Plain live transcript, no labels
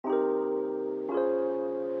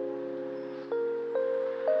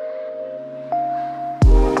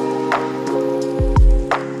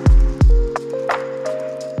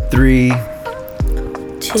3,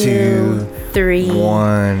 2, 3,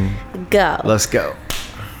 1. Go. Let's go.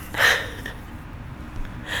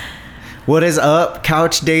 What is up,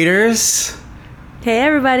 couch daters? Hey,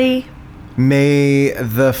 everybody. May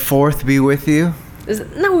the 4th be with you.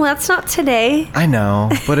 No, that's not today. I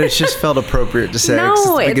know, but it just felt appropriate to say. No, it's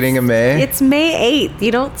the beginning of May. It's May 8th.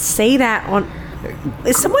 You don't say that on...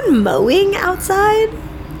 Is someone mowing outside?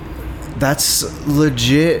 That's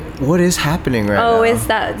legit. What is happening right now? Oh, is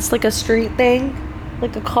that... It's like a street thing?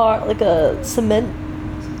 Like a car... Like a cement...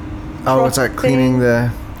 Oh, it's like cleaning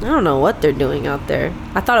the... I don't know what they're doing out there.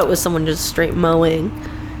 I thought it was someone just straight mowing.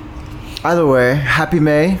 Either way, happy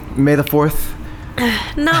May. May the 4th.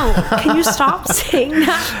 No, can you stop saying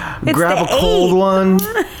that? It's Grab the a cold 8th. one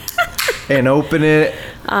and open it.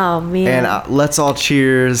 Oh, man. And let's all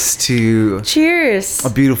cheers to Cheers.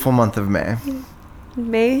 a beautiful month of May.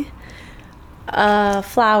 May.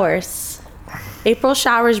 Flowers. April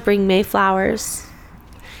showers bring May flowers.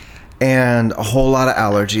 And a whole lot of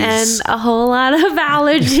allergies. And a whole lot of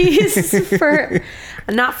allergies for...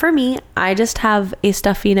 Not for me. I just have a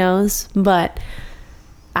stuffy nose, but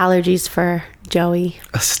allergies for Joey.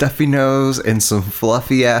 A stuffy nose and some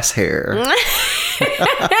fluffy ass hair.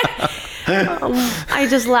 I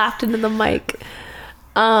just laughed into the mic.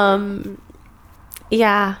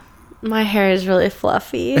 Yeah, my hair is really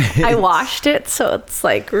fluffy. I washed it, so it's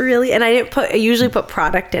like really, and I usually put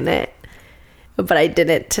product in it, but I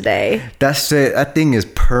didn't today. That's it. That thing is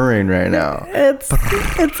purring right now. It's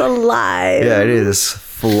alive. Yeah, it is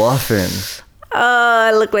fluffing.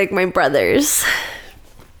 I look like my brothers.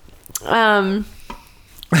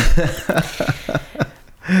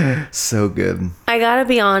 So good. I gotta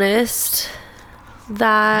be honest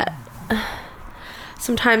that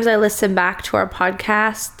sometimes I listen back to our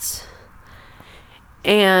podcasts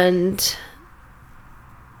and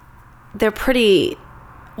they're pretty,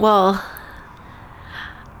 well,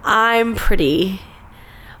 I'm pretty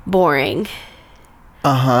boring.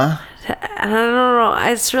 Uh-huh. And I don't know,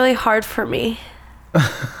 it's really hard for me.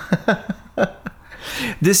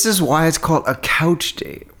 This is why it's called a couch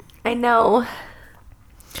date. I know.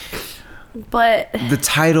 But The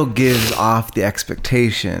title gives off the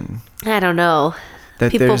expectation. I don't know.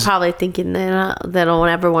 That People there's- probably thinking they don't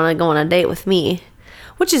ever want to go on a date with me,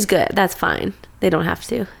 which is good. That's fine. They don't have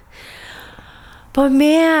to. But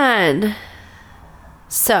man,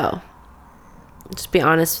 so just be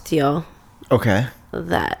honest with you Okay.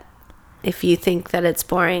 that if you think that it's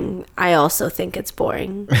boring, I also think it's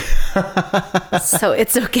boring. So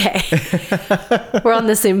it's okay. We're on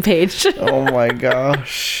the same page. Oh my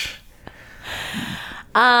gosh.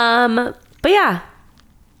 But yeah,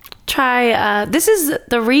 try, this is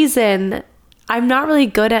the reason I'm not really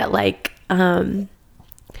good at like,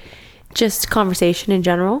 just conversation in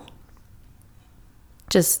general,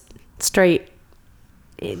 just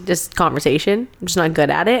conversation. I'm just not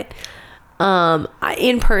good at it.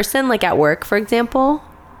 In person, like at work, for example,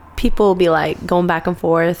 people will be like going back and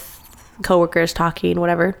forth, coworkers talking,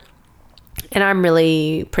 whatever. And I'm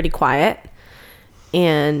really pretty quiet.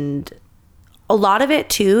 And a lot of it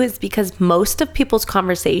too is because most of people's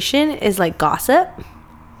conversation is like gossip.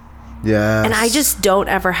 Yeah. And I just don't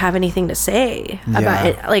ever have anything to say about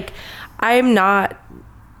it. Like,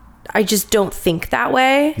 I just don't think that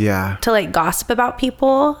way. Yeah. To like gossip about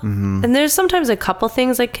people. Mm-hmm. And there's sometimes a couple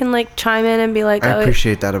things I can like chime in and be like, I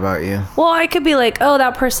appreciate that about you. Well, I could be like, oh,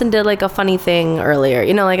 that person did like a funny thing earlier.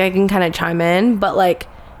 You know, like I can kind of chime in. But like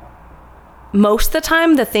most of the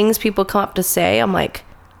time, the things people come up to say, I'm like,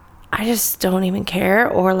 I just don't even care.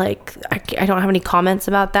 Or like, I don't have any comments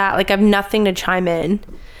about that. Like I have nothing to chime in.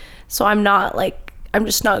 So I'm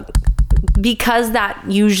just not, because that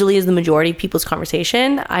usually is the majority of people's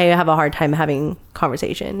conversation, I have a hard time having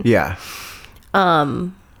conversation. Yeah.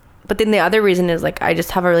 But then the other reason is like, I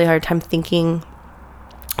just have a really hard time thinking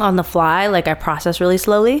on the fly. Like I process really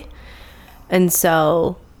slowly. And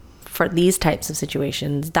so for these types of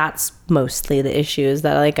situations, that's mostly the issue, is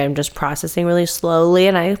that like I'm just processing really slowly,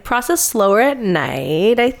 and I process slower at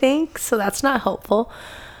night, I think. So that's not helpful.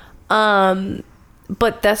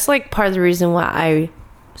 But that's like part of the reason why I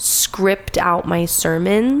script out my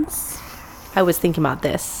sermons. I was thinking about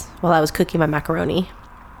this while I was cooking my macaroni.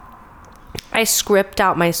 I script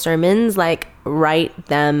out my sermons, like write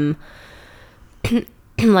them and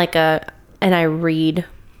I read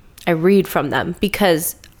from them,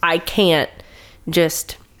 because I can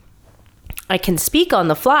speak on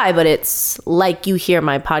the fly, but it's like you hear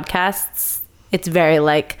my podcasts. It's very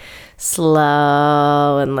like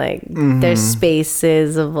slow and like there's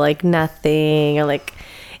spaces of like nothing, or like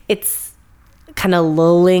it's kind of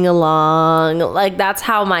lulling along. Like that's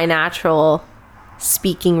how my natural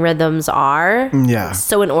speaking rhythms are. Yeah.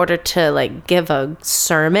 So in order to like give a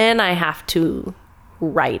sermon, I have to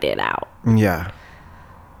write it out. Yeah.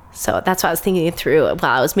 So that's what I was thinking through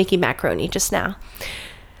while I was making macaroni just now.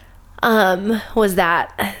 Was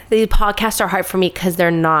that the podcasts are hard for me because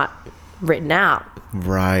they're not written out.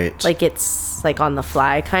 Right. Like it's like on the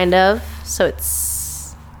fly kind of. So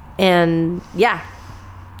it's, and yeah,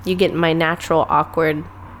 you get my natural awkward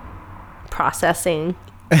processing.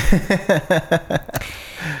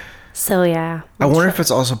 So yeah. I wonder if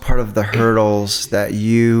it's also part of the hurdles that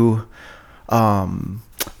you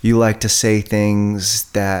like to say things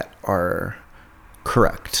that are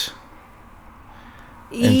correct.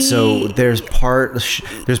 And so there's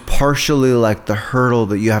partially like the hurdle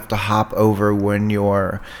that you have to hop over when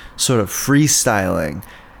you're sort of freestyling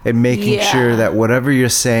and making sure that whatever you're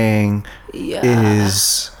saying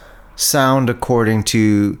is sound according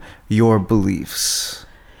to your beliefs.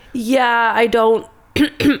 Yeah, I don't.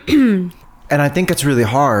 And I think it's really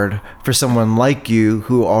hard for someone like you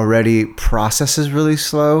who already processes really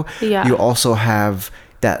slow. Yeah. You also have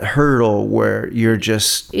that hurdle where you're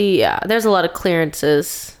just... Yeah, there's a lot of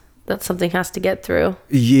clearances that something has to get through.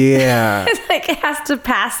 Yeah. It's like it has to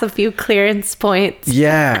pass a few clearance points.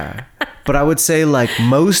 Yeah. But I would say like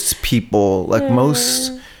most people, like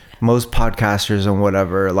most podcasters and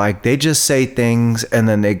whatever, like they just say things and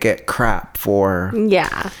then they get crap for...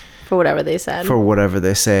 Yeah, for whatever they said. For whatever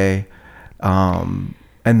they say. And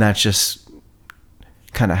that's just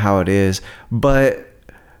kind of how it is. But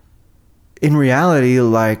in reality,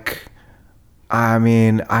 like, I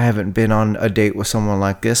mean, I haven't been on a date with someone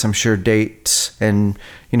like this. I'm sure dates and,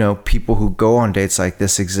 you know, people who go on dates like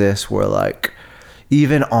this exist where, like,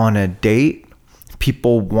 even on a date,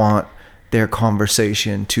 people want their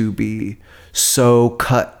conversation to be so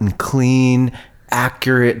cut and clean,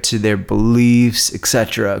 accurate to their beliefs,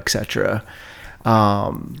 etc., etc.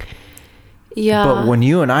 Yeah. But when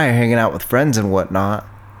you and I are hanging out with friends and whatnot,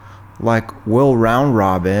 like we'll round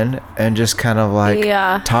robin and just kind of like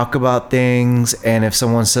talk about things. And if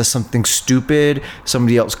someone says something stupid,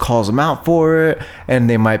 somebody else calls them out for it, and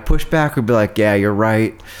they might push back or be like, "Yeah, you're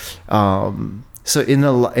right." So in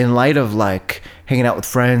light of like hanging out with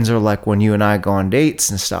friends or like when you and I go on dates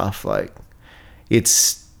and stuff, like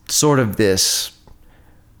it's sort of this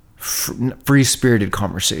free-spirited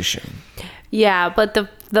conversation. Yeah, but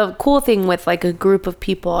the cool thing with like a group of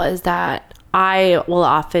people is that I will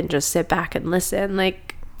often just sit back and listen.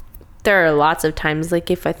 Like there are lots of times,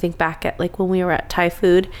 like if I think back at like when we were at Thai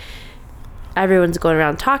food, everyone's going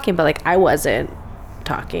around talking, but like I wasn't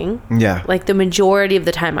talking. Yeah. Like the majority of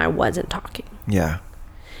the time I wasn't talking. Yeah.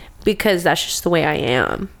 Because that's just the way I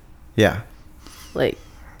am. Yeah. Like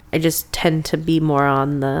I just tend to be more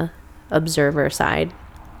on the observer side.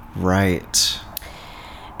 Right.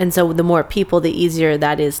 And so the more people, the easier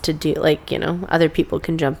that is to do. Like, you know, other people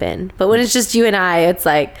can jump in. But when it's just you and I, it's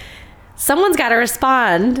like, someone's got to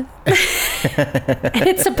respond. And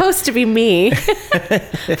it's supposed to be me.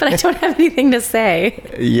 But I don't have anything to say.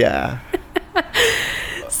 Yeah.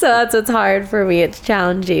 So that's what's hard for me. It's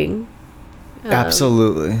challenging.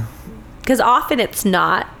 Absolutely. Because often it's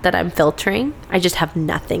not that I'm filtering. I just have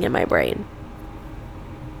nothing in my brain.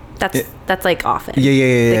 That's like often the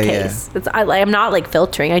case. Yeah. I'm not like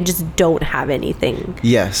filtering. I just don't have anything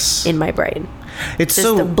in my brain. It's just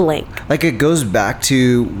so a blank. Like it goes back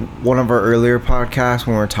to one of our earlier podcasts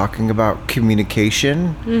when we were talking about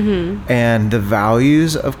communication and the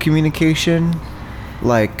values of communication.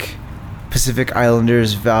 Like Pacific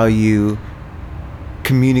Islanders value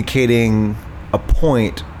communicating a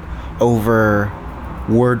point over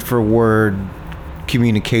word for word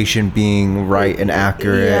communication being right and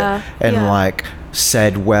accurate and like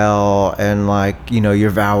said well and like, you know, your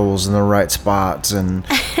vowels in the right spots and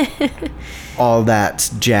all that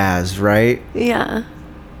jazz, right? Yeah.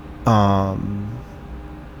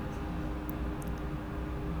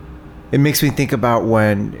 It makes me think about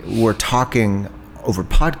when we're talking over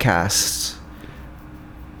podcasts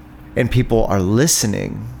and people are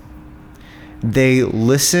listening. They're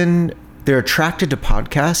attracted to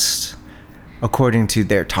podcasts according to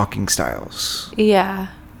their talking styles. Yeah.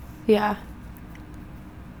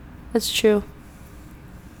 That's true.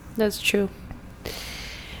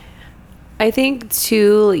 I think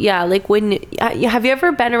too, like when, have you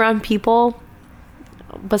ever been around people,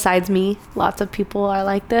 besides me, lots of people are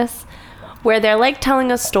like this, where they're like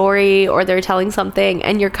telling a story or they're telling something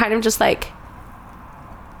and you're kind of just like,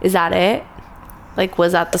 is that it? Like,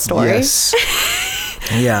 was that the story? Yes.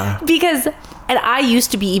 Yeah. Because, and I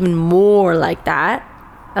used to be even more like that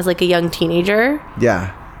as like a young teenager.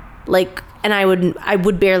 Yeah. Like And I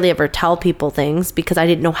would barely ever tell people things because I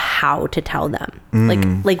didn't know how to tell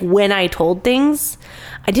them. Like when I told things,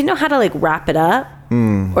 I didn't know how to like wrap it up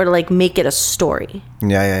or to like make it a story.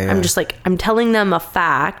 Yeah. I'm just like, I'm telling them a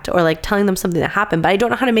fact or like telling them something that happened, but I don't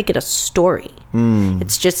know how to make it a story.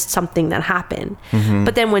 It's just something that happened.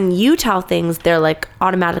 But then when you tell things, they're like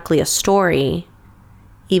automatically a story,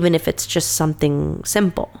 even if it's just something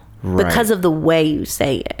simple, because of the way you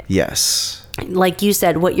say it. Yes. Like you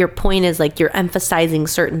said, what your point is, like you're emphasizing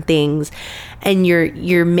certain things and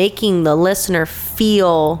you're making the listener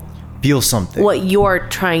feel something, what you're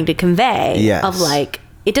trying to convey. Yes. Of like,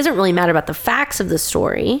 it doesn't really matter about the facts of the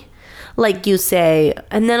story. Like you say,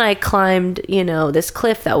 and then I climbed, this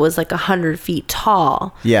cliff that was like 100 feet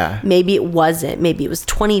tall. Yeah. Maybe it wasn't, maybe it was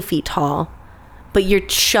 20 feet tall, but you're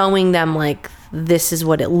showing them like, this is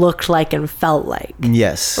what it looked like and felt like.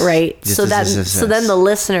 Yes. Right. Yes, So then the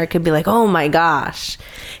listener could be like, oh my gosh,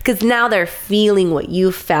 because now they're feeling what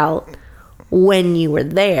you felt when you were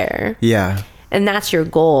there. Yeah. And that's your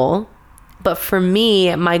goal. But for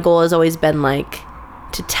me, my goal has always been like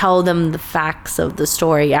to tell them the facts of the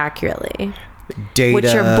story accurately. Data. Which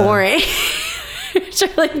are boring. Which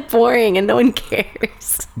are like boring and no one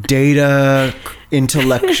cares. Data,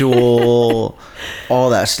 intellectual, all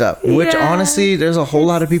that stuff. Which honestly, there's a whole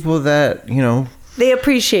lot of people that, they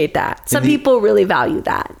appreciate that. Some people really value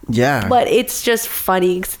that. Yeah. But it's just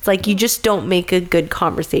funny 'cause it's like you just don't make a good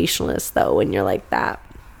conversationalist though when you're like that.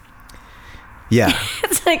 Yeah.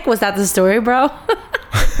 It's like, was that the story, bro?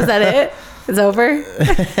 Was that it? It's over.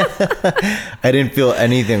 I didn't feel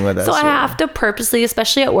anything with that. So I have to purposely,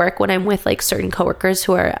 especially at work, when I'm with like certain coworkers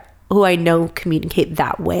who I know communicate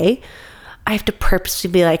that way, I have to purposely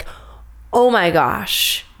be like, oh my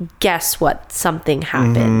gosh, guess what? Something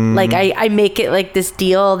happened. Like I make it like this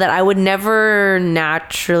deal that I would never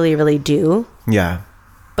naturally really do. Yeah.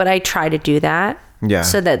 But I try to do that. Yeah.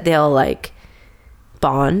 So that they'll like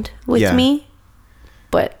bond with me.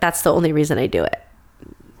 But that's the only reason I do it.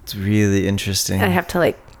 It's really interesting. I have to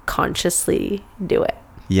like consciously do it.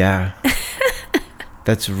 Yeah.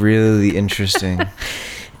 That's really interesting.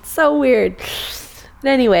 It's so weird. But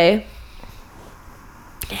anyway,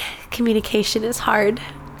 communication is hard.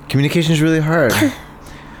 Communication is really hard.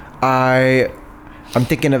 I'm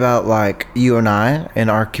thinking about like you and I and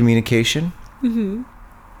our communication.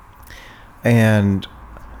 And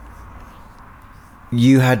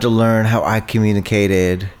you had to learn how I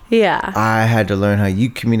communicated. Yeah. I had to learn how you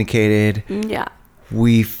communicated. Yeah.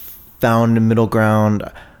 We found a middle ground.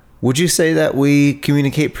 Would you say that we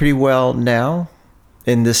communicate pretty well now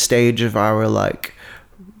in this stage of our like,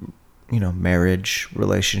 marriage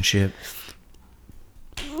relationship?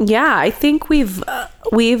 Yeah, I think we've got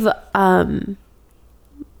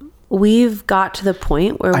to the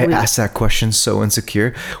point where I asked that question so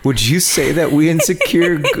insecure. Would you say that we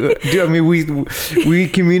insecure? We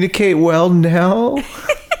communicate well now?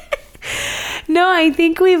 No, I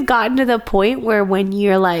think we've gotten to the point where when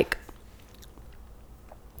you're like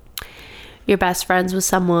you're best friends with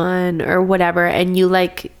someone or whatever, and you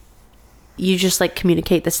just like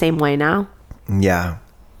communicate the same way now. Yeah.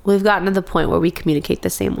 We've gotten to the point where we communicate the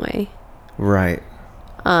same way. Right.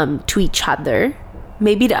 To each other.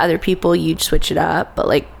 Maybe to other people you'd switch it up, but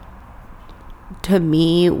like to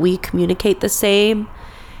me, we communicate the same.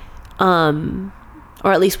 Or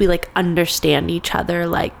at least we like understand each other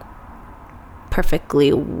like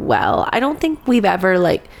perfectly well. I don't think we've ever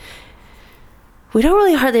we don't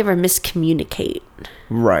really hardly ever miscommunicate.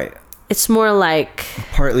 Right. It's more like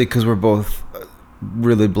partly because we're both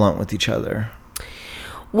really blunt with each other.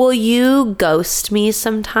 Will you ghost me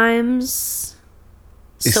sometimes?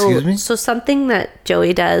 Excuse me? So something that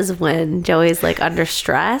Joey does when Joey's like under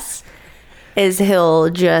stress is he'll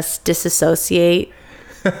just disassociate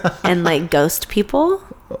and like ghost people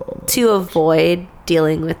to avoid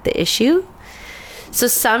dealing with the issue. So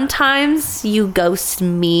sometimes you ghost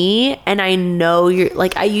me and I know you're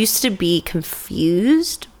like, I used to be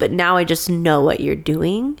confused, but now I just know what you're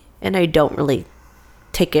doing and I don't really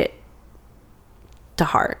take it to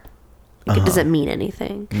heart. Like it doesn't mean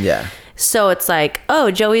anything. Yeah. So it's like, oh,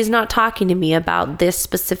 Joey's not talking to me about this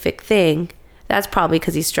specific thing. That's probably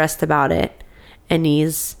because he's stressed about it and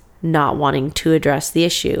he's not wanting to address the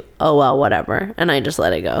issue. Oh, well, whatever. And I just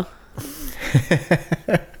let it go.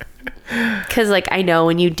 Because like I know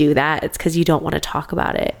when you do that, it's because you don't want to talk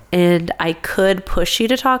about it. And I could push you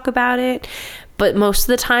to talk about it. But most of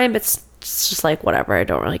the time, it's just like, whatever. I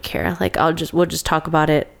don't really care. Like we'll just talk about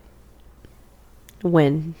it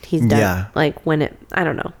when he's done. Yeah. Like when I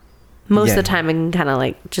don't know. Most of the time I can kind of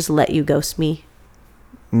like just let you ghost me.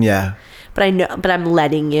 Yeah. But I'm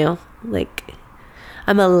letting you. Like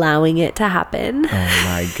I'm allowing it to happen. Oh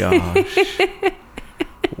my gosh.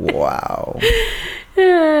 Wow.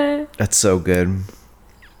 That's so good.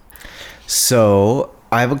 So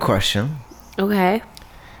I have a question. Okay.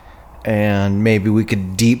 And maybe we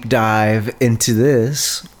could deep dive into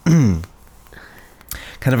this. Kind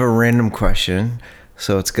of a random question.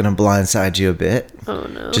 So it's going to blindside you a bit. Oh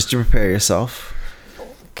no. Just to prepare yourself.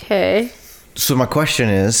 Okay. So my question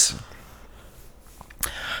is,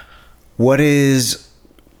 what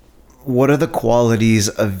are the qualities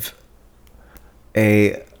of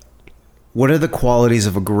a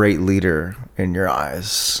great leader in your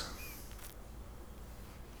eyes?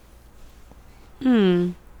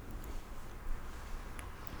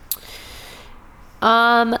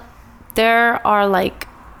 There are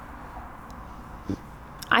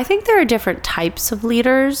I think there are different types of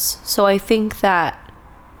leaders. So I think that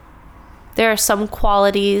there are some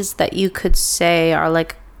qualities that you could say are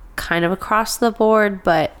like kind of across the board,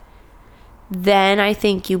 but then I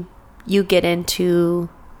think you get into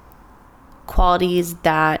qualities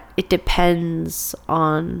that it depends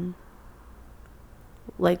on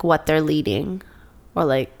like what they're leading or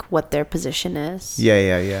like what their position is.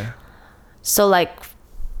 Yeah. So like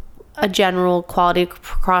a general quality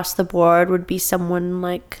across the board would be someone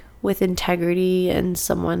like with integrity and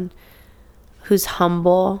someone who's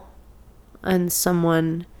humble and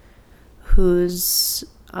someone who's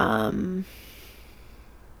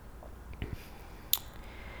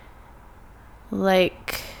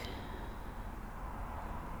like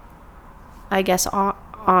I guess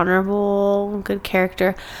honorable, good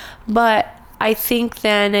character. But I think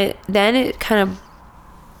then it kind of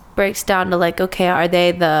breaks down to like, okay, are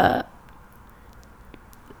they the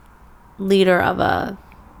leader of a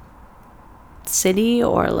city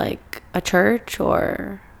or like a church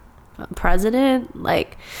or a president?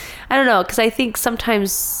 Like, I don't know, because I think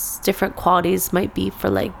sometimes different qualities might be for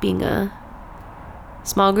like being a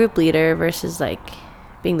small group leader versus like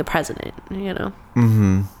being the president, you know?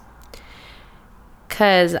 Mm-hmm.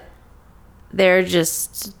 Because they're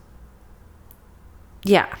just,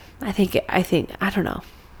 yeah, I think I don't know,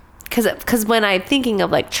 because when I'm thinking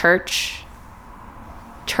of like church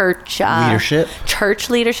Leadership.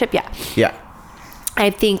 Yeah,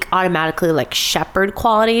 I think automatically like shepherd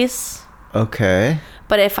qualities. Okay.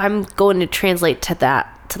 But if I'm going to translate to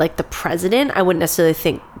that to like the president, I wouldn't necessarily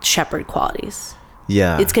think shepherd qualities.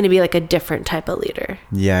 Yeah. It's going to be like a different type of leader.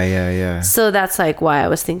 Yeah. So that's like why I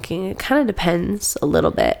was thinking it kind of depends a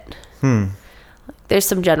little bit. There's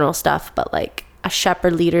some general stuff, but like a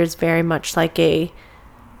shepherd leader is very much like a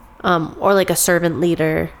or like a servant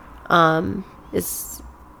leader is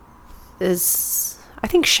I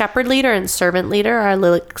think shepherd leader and servant leader are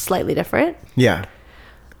like slightly different. Yeah.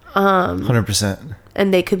 100%.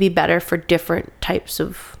 And they could be better for different types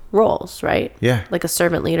of roles, right? Yeah. Like a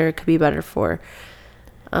servant leader could be better for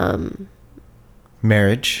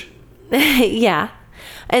marriage. yeah.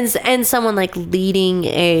 And someone like leading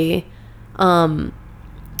a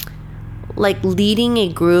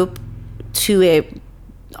group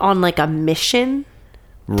on like a mission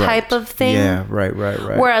type of thing. Yeah, right.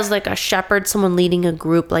 Whereas like a shepherd, someone leading a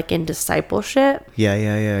group like in discipleship.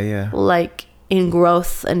 Yeah. Like in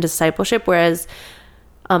growth and discipleship. Whereas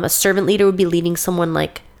a servant leader would be leading someone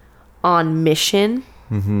like on mission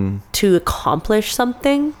to accomplish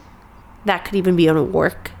something. That could even be in a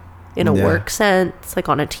work sense, like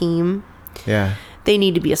on a team. Yeah. They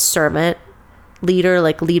need to be a servant leader,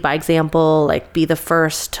 like lead by example, like be the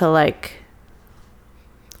first to like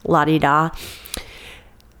la-di-da.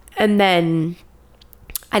 And then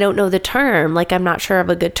I don't know the term, like I'm not sure of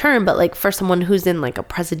a good term, but like for someone who's in like a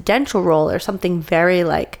presidential role or something very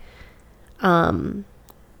like a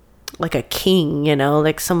king, you know,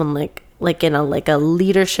 like someone like in a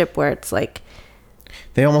leadership where it's like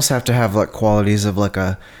they almost have to have like qualities of like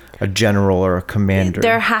a general or a commander.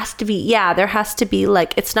 There has to be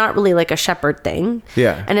like, it's not really like a shepherd thing.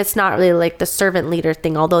 Yeah. And it's not really like the servant leader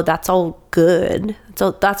thing, although that's all good.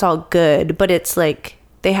 So that's all good, but it's like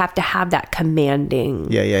they have to have that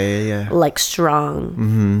commanding. Yeah. Like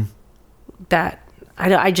strong. That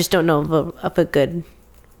I just don't know of a good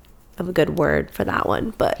word for that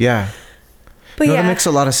one, but yeah. But no, yeah, that makes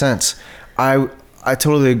a lot of sense. I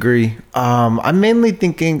totally agree. I'm mainly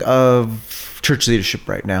thinking of church leadership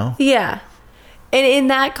right now. Yeah. And in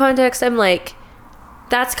that context, I'm like,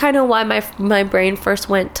 that's kind of why my brain first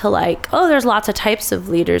went to like, oh, there's lots of types of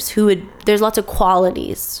leaders there's lots of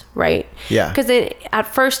qualities, right? Yeah. Because at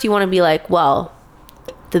first you want to be like, well,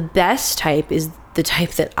 the best type is the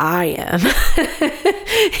type that I am.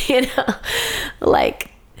 You know?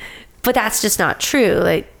 Like, but that's just not true.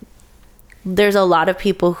 Like, there's a lot of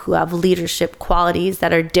people who have leadership qualities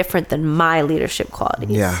that are different than my leadership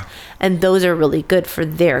qualities. Yeah. And those are really good for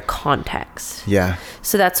their context. Yeah.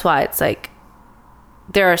 So that's why it's like,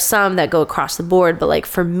 there are some that go across the board, but like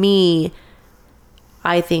for me,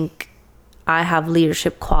 I think I have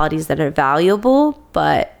leadership qualities that are valuable,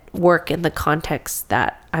 but work in the context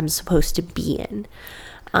that I'm supposed to be in.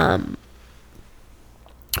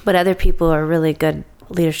 But other people are really good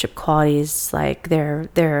leadership qualities, like they're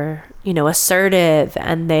assertive,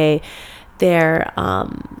 and they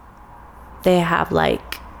have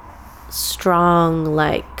like strong,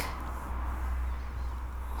 like,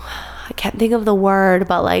 I can't think of the word,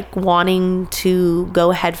 but like wanting to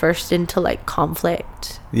go headfirst into like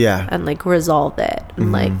conflict. Yeah. And like resolve it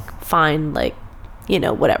and like find like,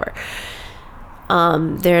 whatever.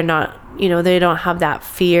 They're not, they don't have that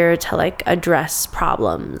fear to like address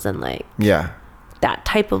problems and like that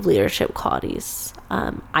type of leadership qualities.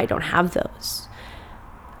 I don't have those,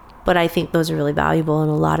 but I think those are really valuable in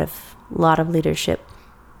a lot of leadership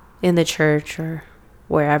in the church or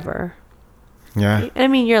wherever. Yeah. I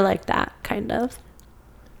mean, you're like that kind of.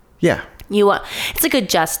 Yeah. It's like a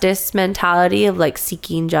justice mentality of like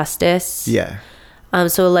seeking justice. Yeah.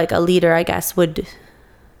 So like a leader, I guess, would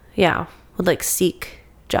like seek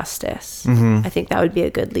justice. I think that would be a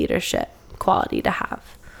good leadership quality to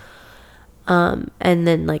have. And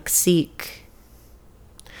then like seek.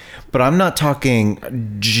 But I'm not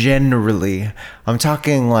talking generally. I'm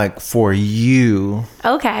talking like for you.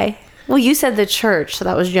 Okay. Well, you said the church, so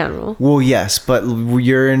that was general. Well, yes, but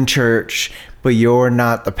you're in church, but you're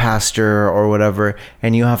not the pastor or whatever,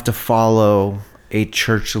 and you have to follow a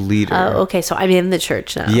church leader. Oh, okay. So I'm in the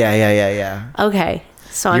church now. Yeah. Okay.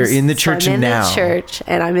 So You're in the church I'm in now. the church,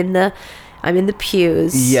 and I'm in the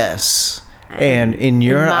pews. Yes. And in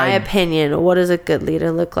my opinion, what does a good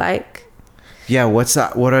leader look like? Yeah, what's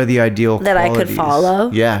that? What are the ideal that qualities? I could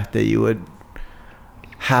follow? Yeah, that you would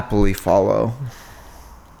happily follow.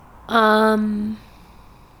 One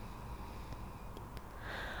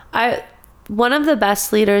of the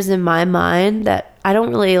best leaders in my mind that I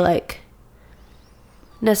don't really like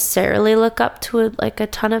necessarily look up to like a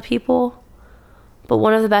ton of people, but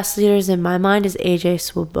one of the best leaders in my mind is AJ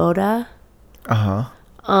Swoboda.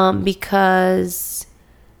 Because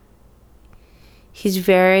he's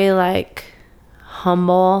very like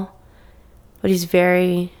humble, but he's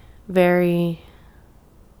very, very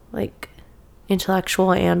like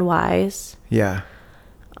intellectual and wise. Yeah.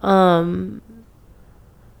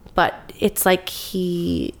 But it's like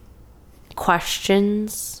he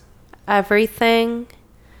questions everything,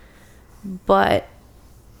 but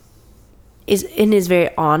is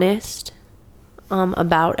very honest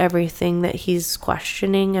about everything that he's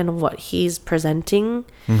questioning and what he's presenting.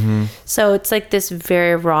 So it's like this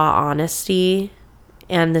very raw honesty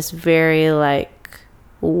and this very like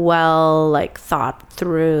well like thought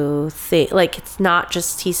through thing. Like it's not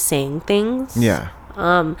just he's saying things. Yeah.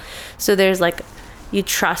 So there's like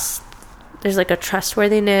there's like a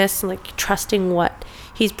trustworthiness and like trusting what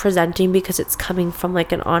he's presenting because it's coming from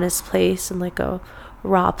like an honest place and like a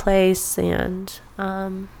raw place, and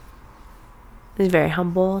he's very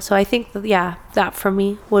humble. So I think that for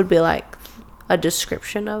me would be like a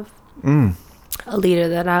description of a leader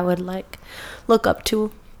that I would like look up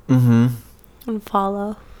to and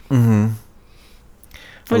follow. I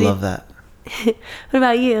love that. What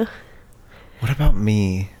about you? What about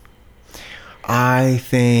me? I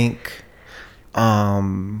think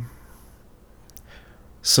some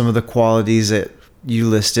of the qualities that you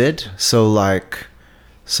listed, so like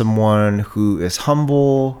someone who is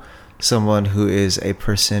humble, someone who is a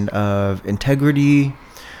person of integrity,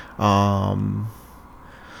 but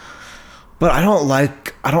I don't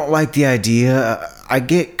like the idea. I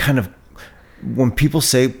get kind of, when people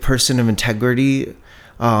say person of integrity,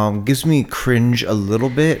 gives me cringe a little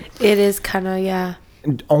bit. It is kind of,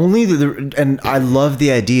 Only and I love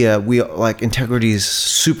the idea. We like integrity is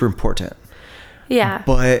super important. Yeah.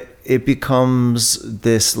 But it becomes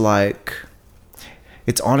this like,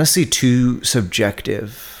 it's honestly too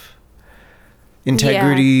subjective.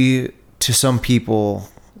 Integrity to some people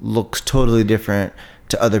looks totally different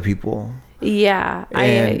to other people. Yeah.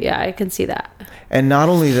 I can see that. And not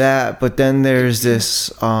only that, but then there's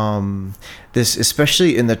this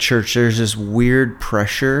especially in the church, there's this weird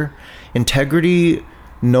pressure. Integrity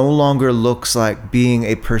no longer looks like being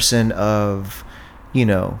a person of,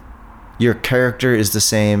 your character is the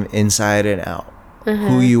same inside and out.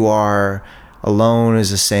 Who you are alone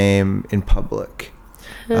is the same in public.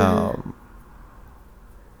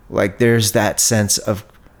 Like there's that sense of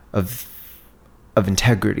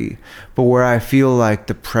integrity. But where I feel like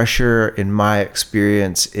the pressure in my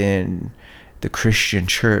experience in the Christian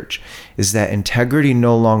church is that integrity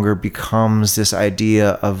no longer becomes this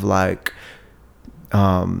idea of like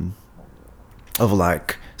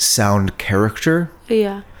sound character.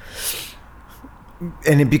 Yeah.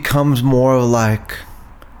 And it becomes more like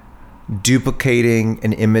duplicating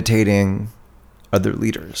and imitating other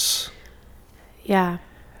leaders. Yeah.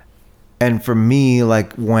 And for me,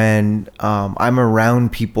 like when I'm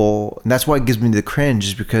around people, and that's why it gives me the cringe,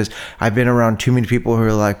 is because I've been around too many people who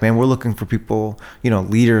are like, man, we're looking for people,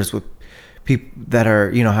 leaders with people that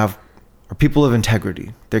are, are people of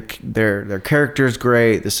integrity. Their character is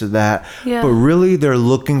great, this or that. Yeah. But really, they're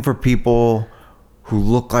looking for people who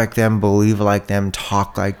look like them, believe like them,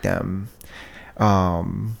 talk like them.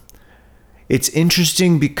 It's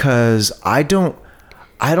interesting because I don't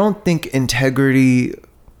think integrity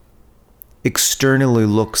externally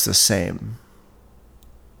looks the same.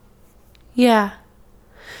 Yeah.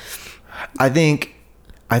 I think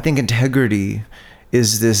integrity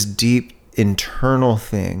is this deep internal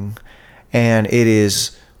thing, and it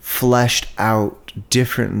is fleshed out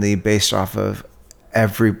differently based off of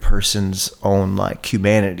every person's own like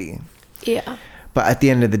humanity. Yeah. But at the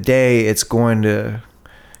end of the day, it's going to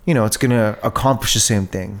accomplish the same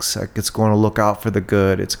things. Like it's going to look out for the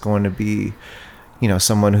good. It's going to be,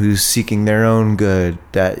 someone who's seeking their own good,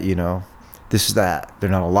 that, this is that.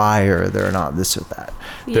 They're not a liar. They're not this or that.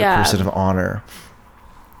 They're a person of honor.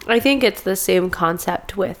 I think it's the same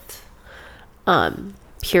concept with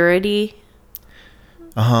purity.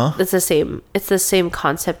 Uh-huh. It's the same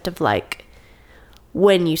concept of like,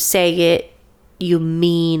 when you say it, you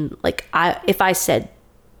mean, like, if I said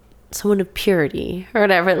someone of purity or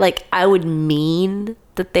whatever, like I would mean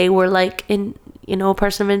that they were like a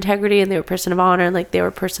person of integrity, and they were a person of honor, and like they were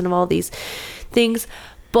a person of all these things.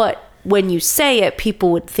 But when you say it,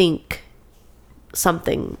 people would think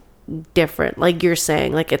something different. Like you're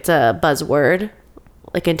saying, like it's a buzzword,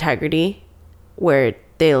 like integrity, where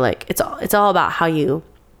they like it's all about how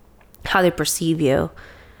they perceive you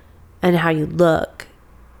and how you look.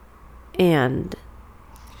 And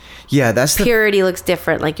yeah, that's purity looks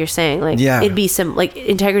different, like you're saying. Like it'd be like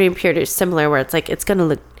integrity and purity is similar, where it's like it's gonna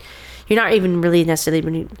look, you're not even really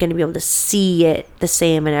necessarily gonna be able to see it the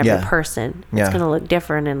same in every person. It's gonna look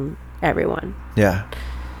different in everyone. Yeah.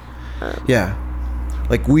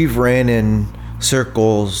 Like we've ran in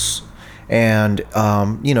circles and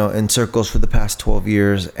in circles for the past 12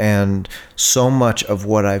 years, and so much of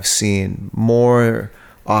what I've seen more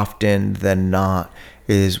often than not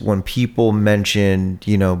is when people mention,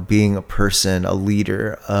 being a person, a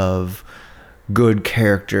leader of good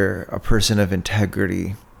character, a person of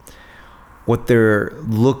integrity, what they're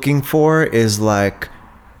looking for is like,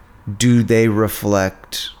 do they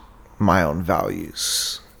reflect my own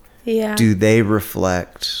values? Yeah. Do they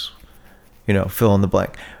reflect, fill in the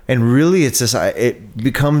blank? And really it's this, it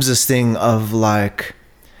becomes this thing of like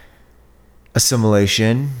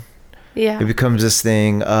assimilation. Yeah. It becomes this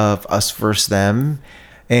thing of us versus them.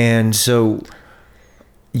 And so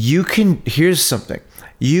here's something.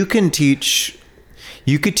 You could teach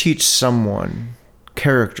someone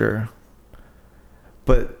character,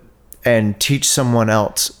 and teach someone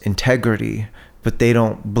else integrity, but they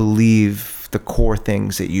don't believe the core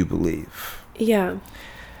things that you believe. Yeah.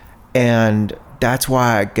 And that's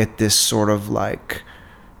why I get this sort of like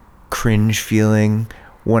cringe feeling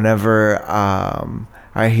whenever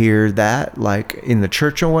I hear that, like in the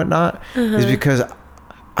church and whatnot, is because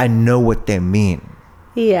I know what they mean.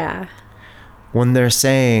 Yeah. When they're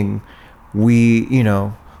saying,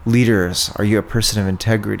 leaders, are you a person of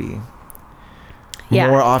integrity? Yeah.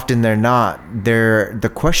 More often than not,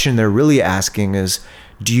 the question they're really asking is,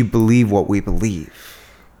 do you believe what we believe?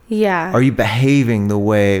 Yeah. Are you behaving the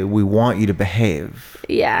way we want you to behave?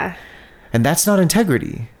 Yeah. And that's not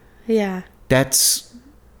integrity. Yeah. It's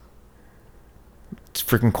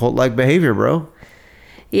freaking cult-like behavior, bro.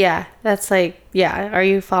 Yeah. That's like, are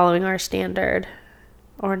you following our standard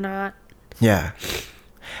or not? Yeah.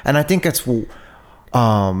 And I think that's,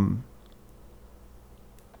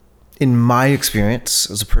 in my experience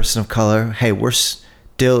as a person of color, hey, we're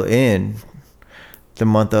still in the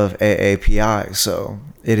month of AAPI, so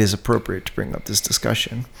it is appropriate to bring up this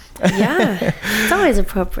discussion. Yeah, it's always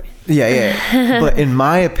appropriate. Yeah. But in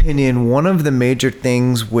my opinion, one of the major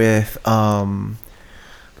things with, one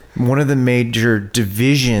of the major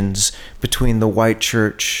divisions between the white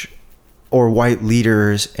church or white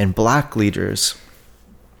leaders and black leaders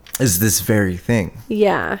is this very thing.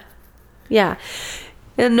 Yeah. Yeah.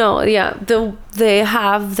 No, yeah. They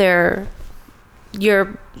have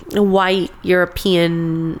your white,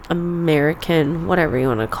 European, American, whatever you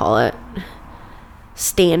want to call it,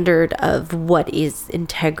 standard of what is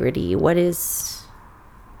integrity, what is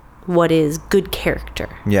good character.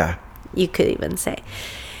 Yeah. You could even say.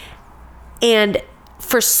 And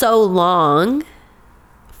for so long,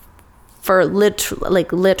 for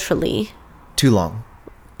literally Too long.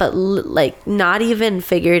 but like not even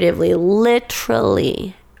figuratively,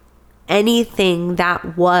 literally anything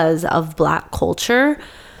that was of Black culture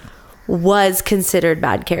was considered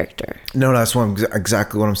bad character. No, that's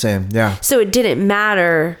exactly what I'm saying. Yeah. So it didn't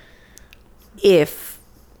matter if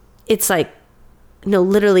it's like, no,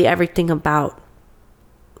 literally everything about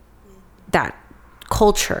that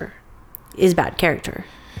culture is bad character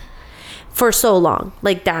for so long.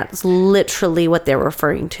 Like that's literally what they're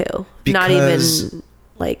referring to. Not even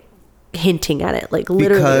like hinting at it, like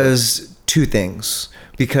literally. Because two things.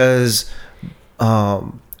 Because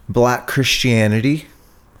Black Christianity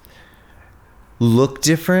looked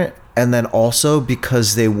different, and then also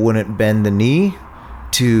because they wouldn't bend the knee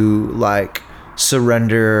to like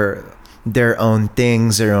surrender their own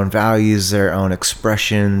things, their own values, their own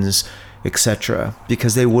expressions, etc.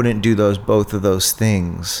 Because they wouldn't do both of those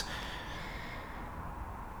things.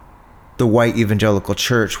 The white evangelical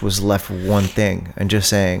church was left with one thing and just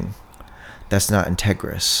saying, that's not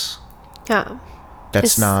integrous. Yeah.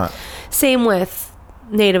 That's not. Same with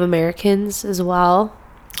Native Americans as well.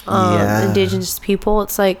 Indigenous people.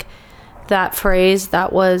 It's like that phrase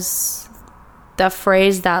that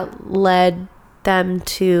led them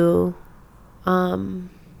to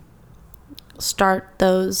start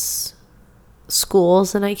those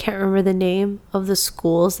schools, and I can't remember the name of the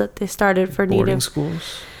schools that they started for Boarding Native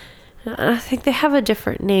schools. I think they have a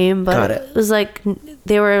different name, but it was like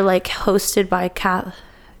they were like hosted by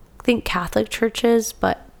Catholic churches,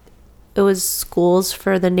 but it was schools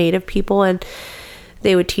for the Native people, and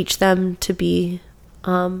they would teach them to be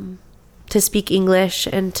to speak English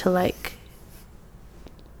and to like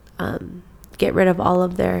get rid of all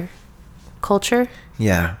of their culture.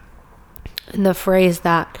 Yeah. And the phrase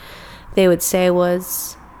that they would say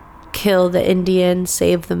was, kill the Indian,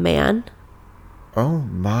 save the man. Oh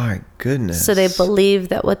my goodness. So they believed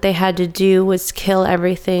that what they had to do was kill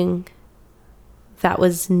everything that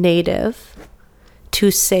was native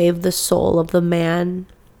to save the soul of the man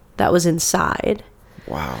that was inside.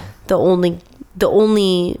 Wow. The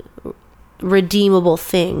only redeemable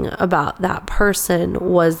thing about that person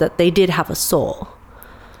was that they did have a soul.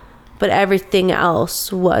 But everything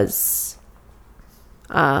else was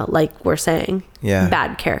like we're saying,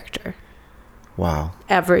 bad character. Wow.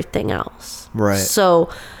 Everything else. Right. So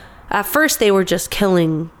at first they were just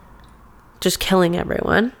killing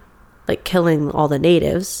everyone, like killing all the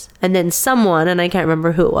natives. And then someone, and I can't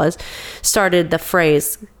remember who it was, started the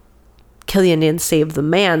phrase, kill the Indian, save the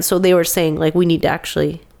man. So they were saying like, we need to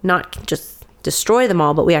actually not just destroy them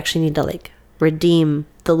all, but we actually need to like redeem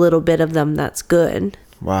the little bit of them that's good.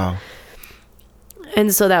 Wow.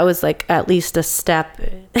 And so that was like at least a step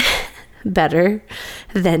better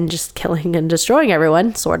than just killing and destroying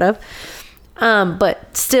everyone, sort of.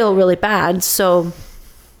 But still really bad. So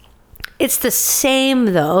it's the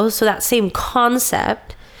same though. So that same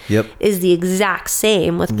concept is the exact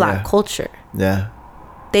same with Black culture. Yeah.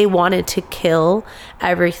 They wanted to kill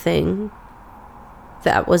everything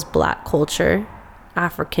that was Black culture,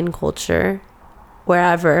 African culture,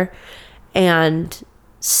 wherever, and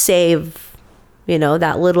save,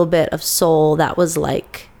 that little bit of soul that was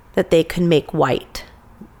like, that they could make white,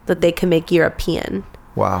 that they could make European.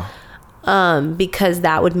 Wow. Because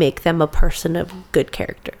that would make them a person of good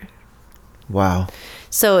character. Wow.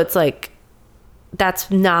 So it's like, that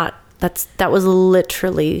was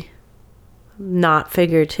literally, not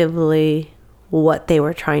figuratively, what they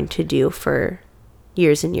were trying to do for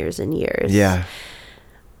years and years and years. Yeah.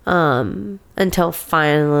 Until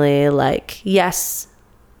finally, like, yes,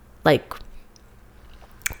 like,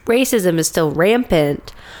 racism is still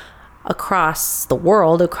rampant across the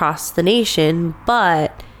world, across the nation,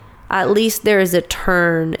 but at least there is a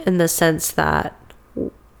turn in the sense that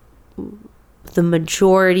the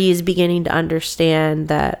majority is beginning to understand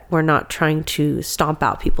that we're not trying to stomp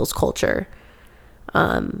out people's culture,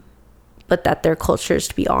 but that their culture is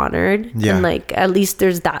to be honored. Yeah. And like, at least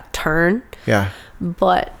there's that turn. Yeah.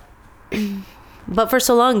 But for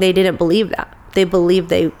so long they didn't believe that. They believed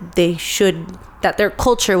that their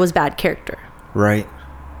culture was bad character. Right.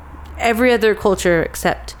 Every other culture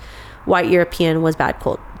except white European was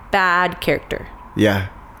bad character. Yeah.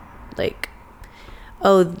 Like,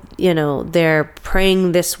 they're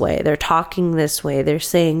praying this way, they're talking this way, they're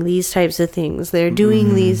saying these types of things, they're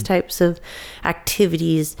doing these types of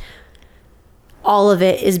activities. All of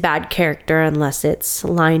it is bad character unless it's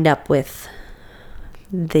lined up with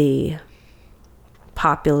the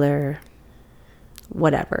popular,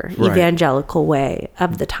 whatever, Right. evangelical way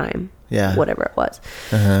of the time. Yeah. Whatever it was.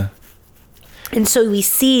 Uh-huh. And so we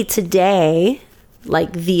see today,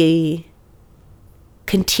 like, the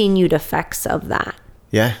continued effects of that.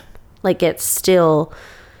 Yeah. Like, it's still,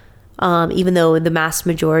 even though the mass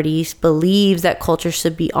majority believes that culture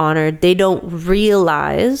should be honored, they don't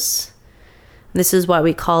realize, this is why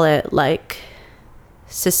we call it, like,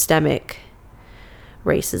 systemic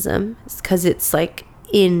racism. It's because it's, like,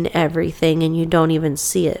 in everything, and you don't even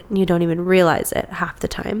see it. You don't even realize it half the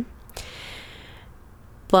time.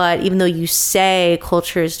 But even though you say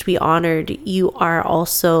culture is to be honored, you are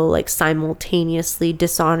also, like, simultaneously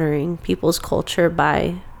dishonoring people's culture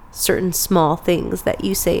by certain small things that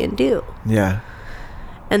you say and do. Yeah.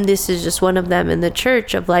 And this is just one of them in the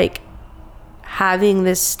church, of, like, having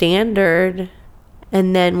this standard.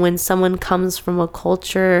 And then when someone comes from a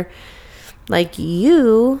culture like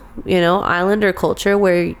you know, Islander culture,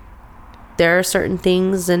 where there are certain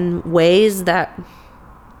things and ways that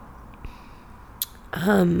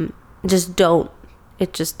it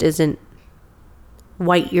just isn't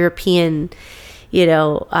white European, you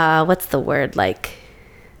know, what's the word, like,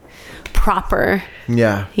 proper,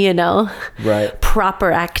 Yeah. you know, Right.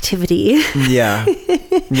 proper activity. Yeah.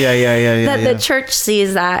 Yeah. That the church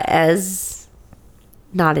sees that as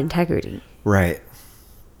not integrity, Right.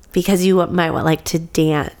 because you might like to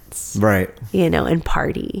dance, Right. you know, and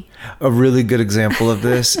party. A really good example of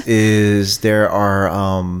this is there are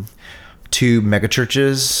 2 mega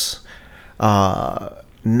churches,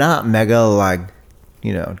 not mega like,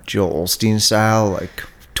 you know, Joel Osteen style, like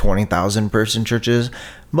 20,000 person churches,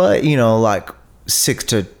 but, you know, like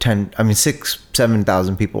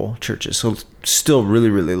 7,000 people churches. So still really,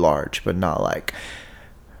 really large, but not like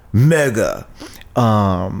mega.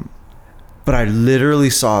 But I literally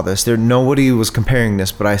saw this. Nobody was comparing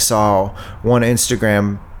this, but I saw one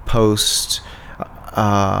Instagram post,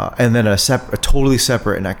 and then a totally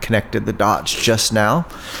separate, and I connected the dots just now.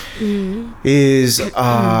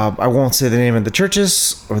 I won't say the name of the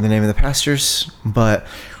churches or the name of the pastors, but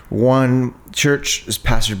one church is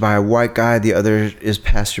pastored by a white guy, the other is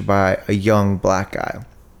pastored by a young black guy.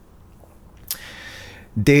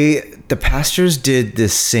 The pastors did the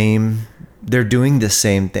same. They're doing the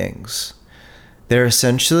same things. They're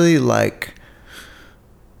essentially, like,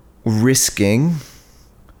 risking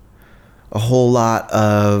a whole lot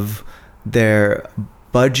of their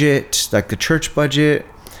budget, like the church budget,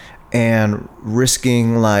 and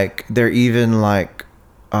risking, like, they're even, like,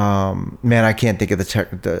 man, I can't think of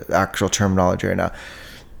the actual terminology right now,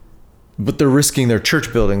 but they're risking their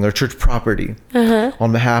church building, their church property,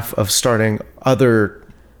 on behalf of starting other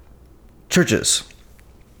churches.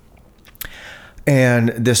 And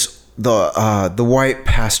the white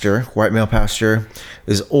male pastor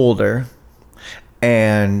is older,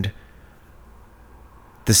 and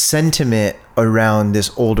the sentiment around this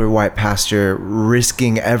older white pastor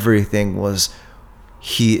risking everything was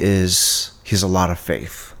he has a lot of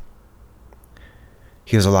faith.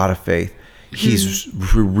 He has a lot of faith. He's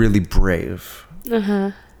really brave.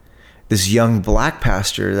 This young black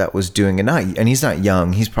pastor that was doing it, and he's not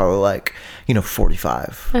young. He's probably like,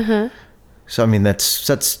 45. So I mean,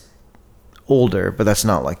 that's older, but that's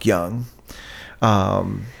not like young.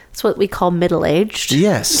 It's what we call middle-aged.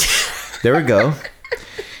 Yes, there we go.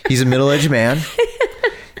 He's a middle-aged man,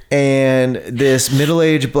 and this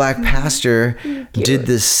middle-aged black pastor did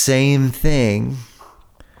the same thing.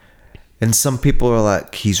 And some people are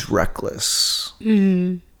like, he's reckless.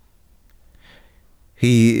 He,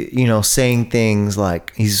 saying things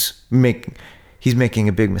like he's making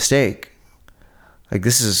a big mistake. Like,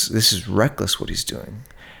 this is reckless what he's doing.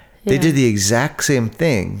 They did the exact same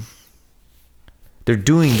thing. They're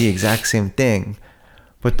doing the exact same thing,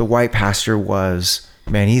 but the white pastor was,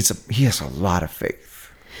 man, he has a lot of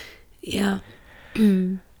faith. Yeah.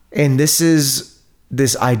 And this is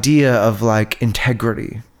this idea of, like,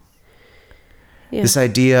 integrity. Yeah. This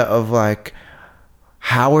idea of, like,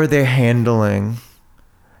 how are these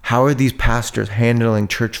pastors handling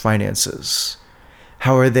church finances?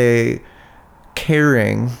 How are they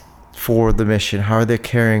caring for the mission? How are they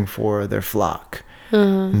caring for their flock?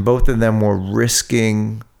 And both of them were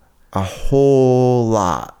risking a whole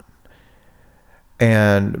lot.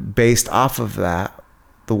 And based off of that,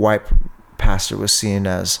 the white pastor was seen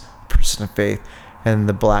as a person of faith, and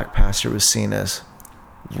the black pastor was seen as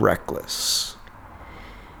reckless.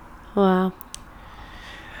 Wow.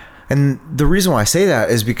 And the reason why I say that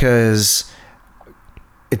is because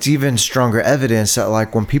it's even stronger evidence that,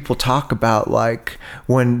 like, when people talk about, like,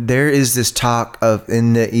 when there is this talk of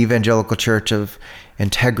in the evangelical church of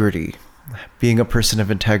integrity, being a person of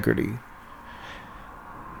integrity,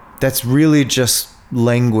 that's really just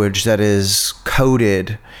language that is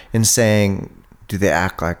coded in saying, do they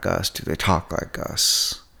act like us? Do they talk like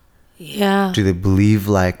us? Yeah. Do they believe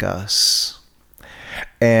like us?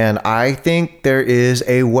 And I think there is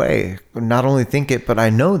a way. Not only think it, but I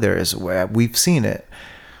know there is a way. We've seen it.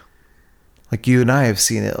 Like you and I have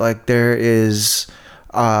seen it. Like there is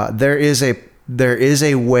a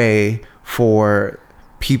way for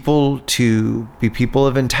people to be people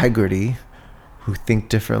of integrity who think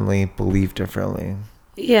differently, believe differently,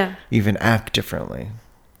 Yeah. even act differently.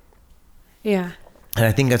 Yeah. And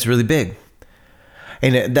I think that's really big.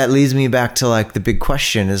 And that leads me back to like the big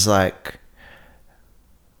question is like,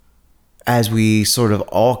 as we sort of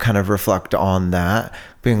all kind of reflect on that,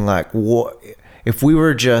 being like, what if we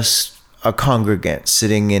were just a congregant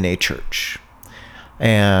sitting in a church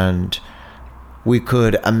and we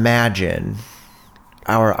could imagine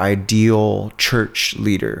our ideal church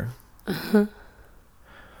leader? Uh-huh.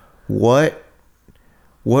 What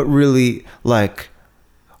really, like,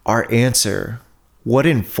 our answer, what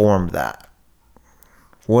informed that?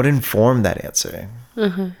 What informed that answer?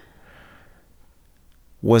 Uh-huh.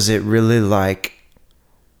 Was it really like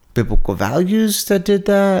biblical values that did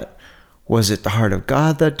that? Was it the heart of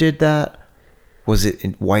God that did that? Was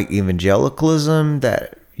it white evangelicalism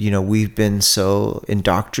that, we've been so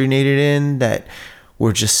indoctrinated in that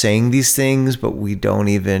we're just saying these things, but we don't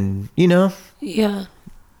even, Yeah.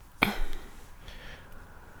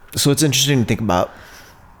 So it's interesting to think about.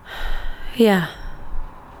 Yeah.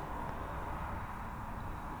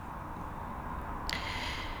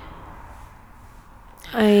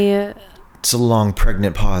 It's a long,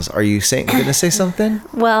 pregnant pause. Are you gonna say something?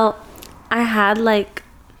 Well, I had like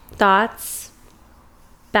thoughts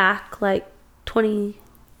back like 20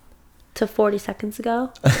 to 40 seconds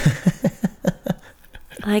ago.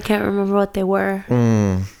 I can't remember what they were.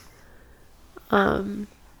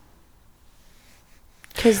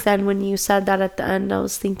 Because then when you said that at the end, I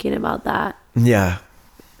was thinking about that. Yeah.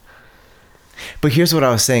 But here's what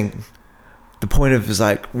I was saying. The point of is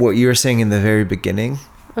like what you were saying in the very beginning.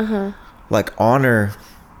 Uh-huh. Like honor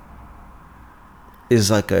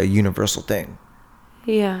is like a universal thing.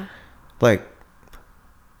 Yeah. Like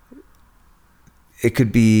it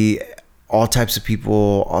could be all types of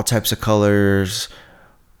people, all types of colors,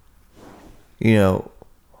 male,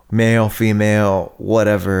 female,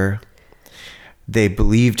 whatever. They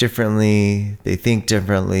believe differently, they think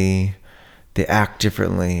differently, they act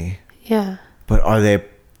differently. Yeah. But are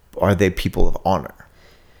they people of honor?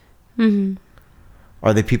 Mm-hmm.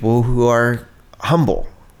 Are they people who are humble?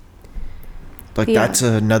 Like Yeah. that's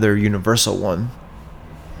another universal one.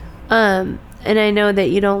 And I know that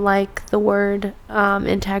you don't like the word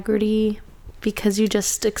integrity because you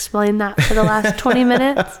just explained that for the last 20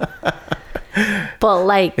 minutes. But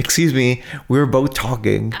like, excuse me, we were both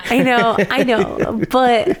talking. I know,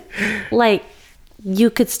 but like, you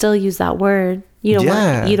could still use that word. You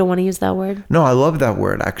don't want to use that word. No, I love that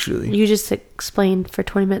word actually. You just explained for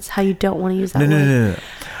 20 minutes how you don't want to use that word. No.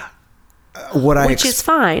 Which is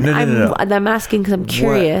fine. No. I'm asking because I'm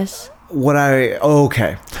curious.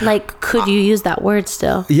 Okay. Like, could you use that word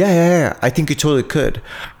still? Yeah. I think you totally could.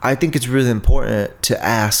 I think it's really important to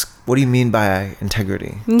ask, what do you mean by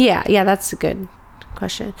integrity? Yeah, that's a good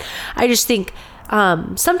question. I just think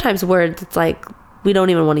sometimes words, it's like we don't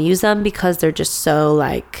even want to use them because they're just so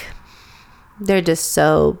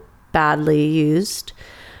badly used.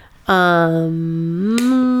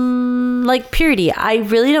 Like purity. I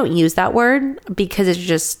really don't use that word because it's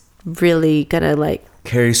just really gonna like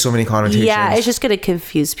carry so many connotations. Yeah, it's just gonna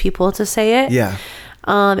confuse people to say it. Yeah.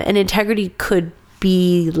 And integrity could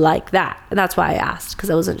be like that. And that's why I asked,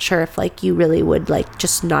 because I wasn't sure if like you really would like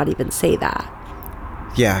just not even say that.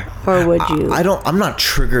 Yeah. Or would you? I'm not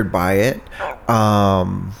triggered by it.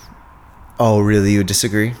 Oh, really? You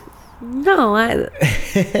disagree? No, I'm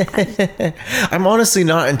honestly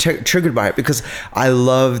not triggered by it because I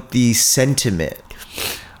love the sentiment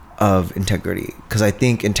of integrity, because I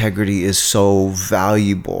think integrity is so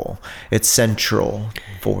valuable. It's central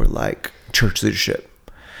for like church leadership.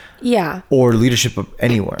 Yeah. Or leadership of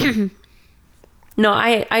anywhere. No,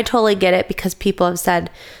 I totally get it, because people have said,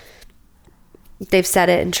 they've said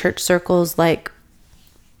it in church circles, like,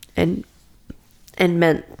 and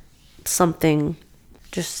meant something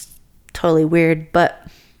just totally weird. But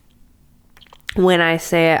when I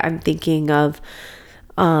say it, I'm thinking of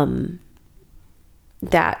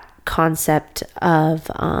that concept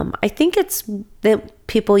of I think it's that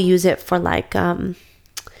people use it for like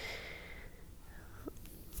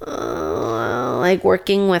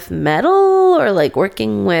working with metal, or like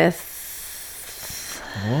working with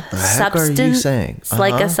What the heck are you saying?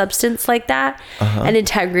 Like a substance like that. And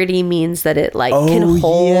integrity means that it like can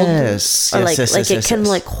hold, yes. or Yes, like yes, like yes, it yes, can yes.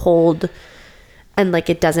 like hold, and like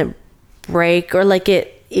it doesn't break, or like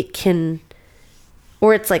it can,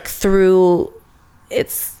 or it's like through.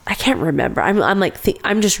 It's, I can't remember. I'm like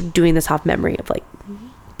I'm just doing this off memory of like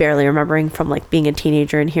barely remembering from like being a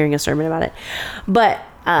teenager and hearing a sermon about it, but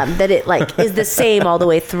that it like is the same all the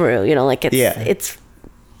way through. You know, like it's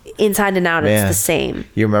inside and out. Man, it's the same.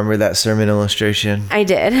 You remember that sermon illustration? I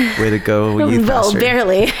did. Way to go, youth Well, pastor.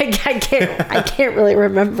 barely. I can't really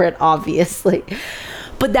remember it, obviously.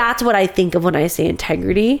 But that's what I think of when I say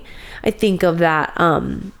integrity. I think of that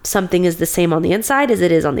something is the same on the inside as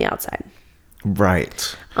it is on the outside.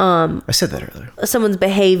 Right. I said that earlier. Someone's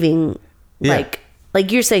behaving like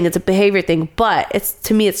you're saying it's a behavior thing, but it's,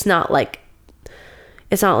 to me, it's not like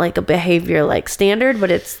a behavior like standard,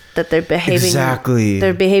 but it's that they're behaving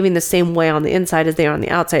they're behaving the same way on the inside as they are on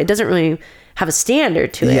the outside. It doesn't really have a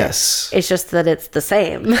standard to it. Yes. It's just that it's the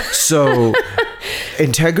same. So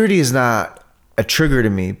integrity is not a trigger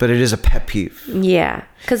to me, but it is a pet peeve. Yeah,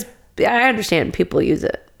 because I understand people use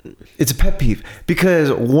it. It's a pet peeve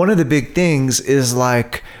because one of the big things is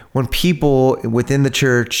like when people within the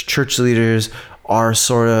church leaders are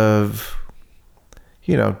sort of,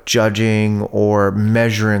 you know, judging or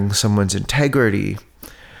measuring someone's integrity,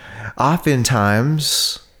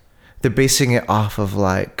 oftentimes they're basing it off of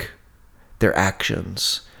like their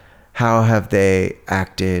actions. How have they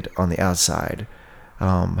acted on the outside?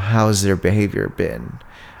 How has their behavior been?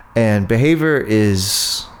 And behavior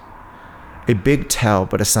is a big tell,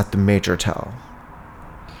 but it's not the major tell.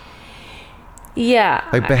 Yeah.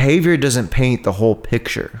 Like behavior doesn't paint the whole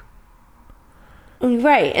picture.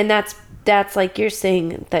 Right. And that's like you're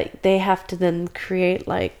saying that they have to then create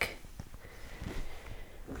like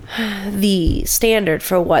the standard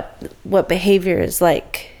for what behavior is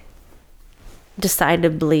like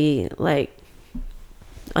decidedly like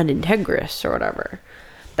unintegrous or whatever.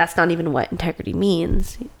 That's not even what integrity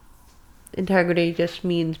means. Integrity just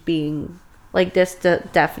means being like this. The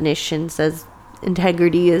definition says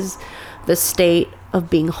integrity is the state of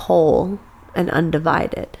being whole and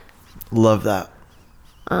undivided. Love that.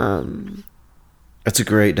 That's a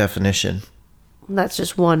great definition. That's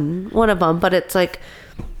just one of them, but it's like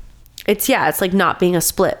it's like not being a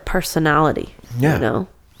split personality. Yeah. You know,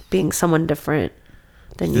 being someone different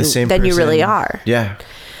than The same you really person. are. Yeah.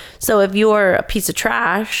 So if you're a piece of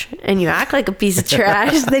trash and you act like a piece of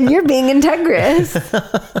trash, then you're being integrous.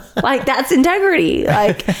 Like that's integrity.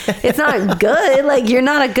 Like it's not good. Like you're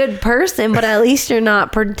not a good person, but at least you're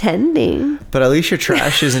not pretending. But at least your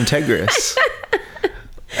trash is integrous.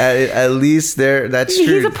 At least that's true.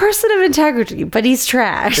 He's a person of integrity, but he's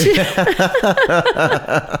trash.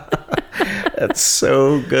 That's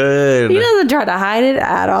so good. He doesn't try to hide it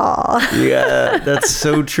at all. Yeah, that's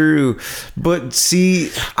so true. But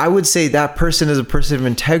see, I would say that person is a person of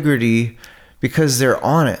integrity because they're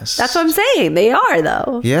honest. That's what I'm saying. They are,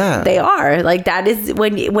 though. Yeah. They are. Like that is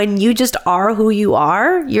when you just are who you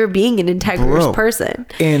are, you're being an integrous person.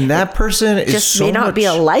 And that person is just so may not much, be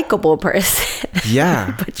a likable person.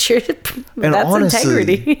 Yeah. But And that's honestly,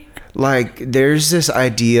 integrity. Like there's this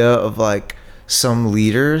idea of like some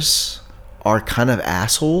leaders are kind of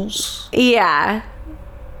assholes. Yeah.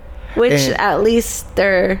 Which at least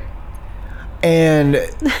they're... And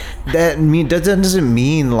that doesn't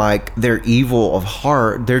mean like they're evil of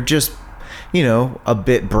heart. They're just, you know, a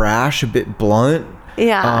bit brash, a bit blunt.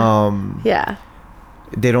 Yeah. Yeah.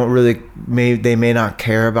 They don't really, they may not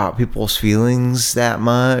care about people's feelings that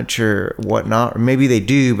much or whatnot. Or maybe they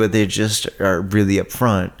do, but they just are really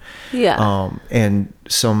upfront. Yeah. And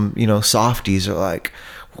some, you know, softies are like,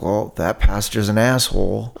 well, that pastor's an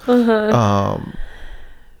asshole.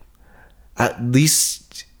 At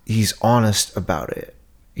least he's honest about it,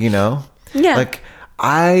 you know? Yeah. Like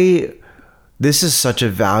this is such a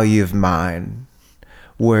value of mine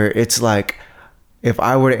where it's like, if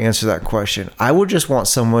I were to answer that question, I would just want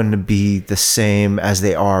someone to be the same as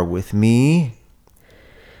they are with me,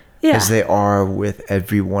 as they are with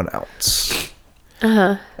everyone else.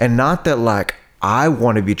 And not that like I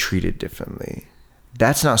want to be treated differently.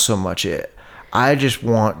 That's not so much it. I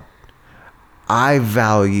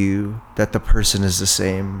value that the person is the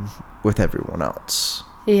same with everyone else.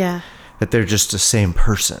 Yeah. That they're just the same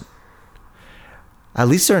person. At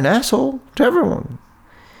least they're an asshole to everyone.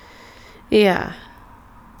 Yeah.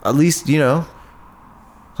 At least, you know,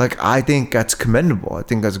 like I think that's commendable. I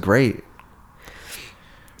think that's great.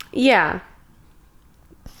 Yeah.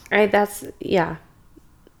 Yeah.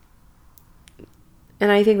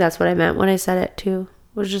 And I think that's what I meant when I said it too.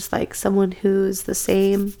 Was just like someone who's the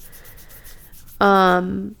same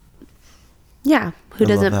Yeah, I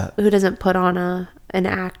love that. who doesn't put on an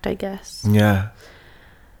act, I guess. Yeah.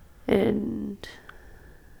 And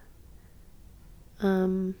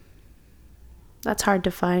that's hard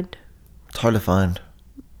to find. It's hard to find.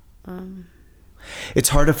 It's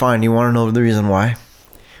hard to find. You want to know the reason why?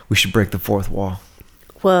 We should break the fourth wall.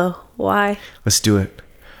 Whoa, why? Let's do it.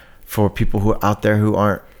 For people who are out there who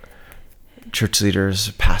aren't church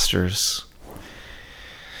leaders, pastors.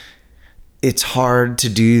 It's hard to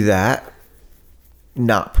do that,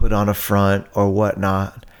 not put on a front or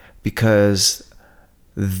whatnot, because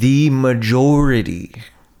the majority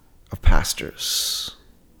of pastors,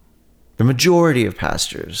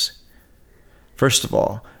 first of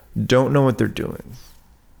all, don't know what they're doing.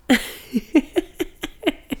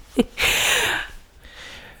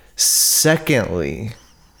 Secondly,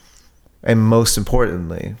 and most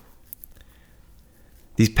importantly,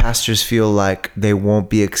 these pastors feel like they won't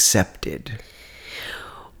be accepted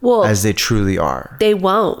as they truly are. They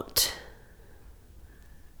won't.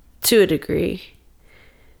 To a degree.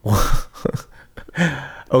 Okay,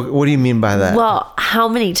 what do you mean by that? Well, how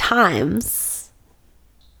many times,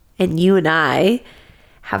 and you and I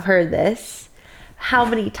have heard this, how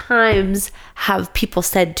many times have people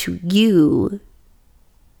said to you,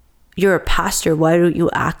 you're a pastor, why don't you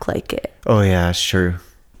act like it? Oh, yeah, it's true.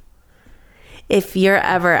 If you're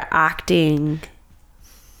ever acting...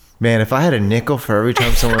 Man, if I had a nickel for every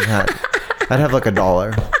time someone had, I'd have like $1.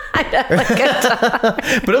 But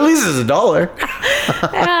at least it's $1.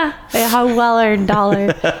 Yeah, a well-earned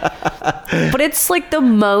dollar. But it's like the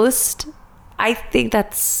most... I think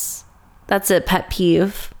that's a pet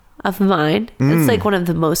peeve of mine. It's like one of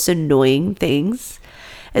the most annoying things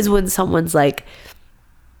is when someone's like,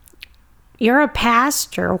 you're a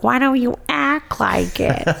pastor, why don't you act like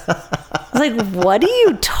it? It's like, what are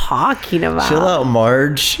you talking about? Chill out,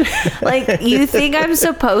 Marge. Like, you think I'm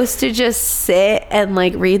supposed to just sit and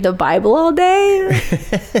like read the Bible all day?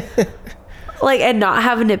 Like, and not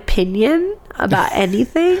have an opinion about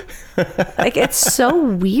anything? Like, it's so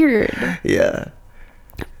weird. Yeah.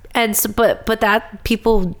 And so, but that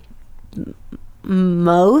people,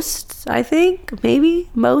 most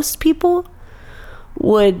people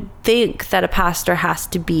would think that a pastor has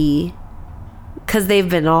to be, because they've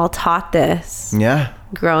been all taught this. Yeah.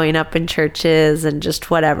 Growing up in churches and just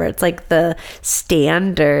whatever. It's like the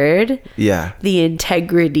standard. Yeah. The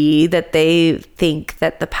integrity that they think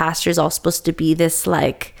that the pastor's all supposed to be this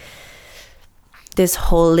like, this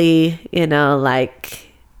holy, like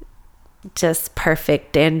just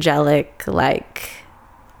perfect, angelic, like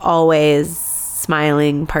always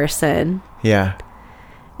smiling person. Yeah.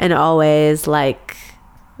 And always like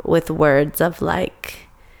with words of like,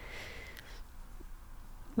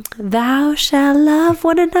 thou shalt love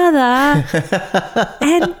one another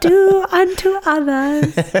and do unto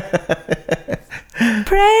others.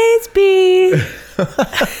 Praise be.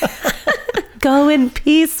 Go in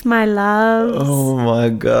peace, my love. Oh my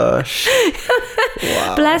gosh.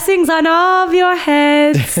 Wow. Blessings on all of your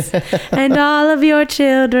heads and all of your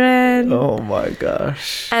children. Oh my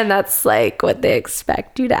gosh. And that's like what they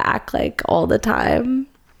expect you to act like all the time.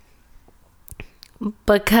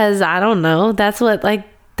 Because I don't know, that's what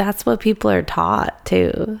people are taught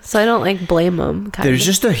too. So I don't like blame them. There's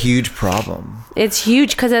just a huge problem. It's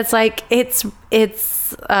huge because it's like it's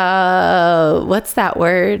what's that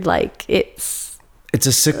word? Like it's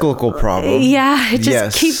a cyclical problem. Yeah, it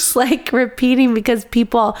just keeps like repeating because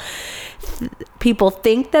people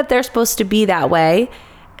think that they're supposed to be that way,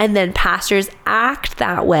 and then pastors act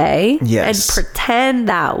that way and pretend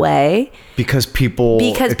that way because people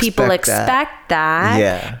expect that.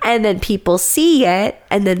 Yeah. And then people see it,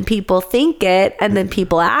 and then people think it, and then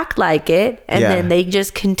people act like it, and then they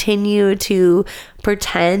just continue to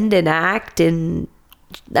pretend and act and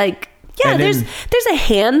like there's a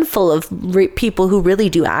handful of people who really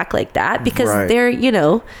do act like that because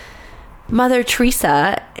they're Mother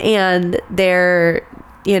Teresa and they're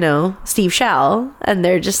Steve Shell, and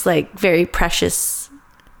they're just like very precious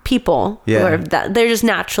people who are they're just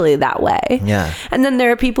naturally that way. Yeah. And then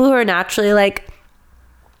there are people who are naturally like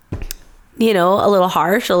a little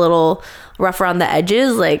harsh, a little rough around the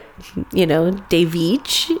edges, like Dave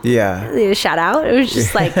Veach. Yeah. Shout out. It was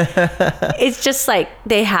just like it's just like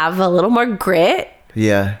they have a little more grit.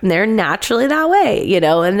 Yeah. And they're naturally that way,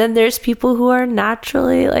 and then there's people who are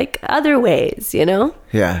naturally like other ways,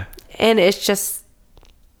 Yeah. And it's just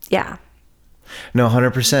No,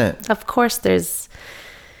 100%. Of course there's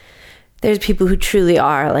people who truly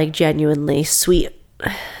are like genuinely sweet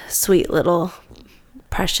little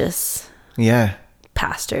precious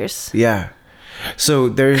pastors. So Yeah. So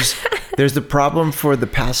there's There's the problem for the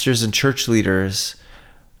pastors and church leaders.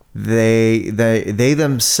 They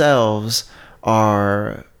themselves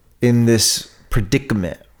are in this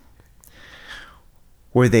predicament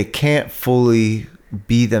where they can't fully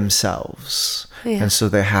be themselves. Yeah. And so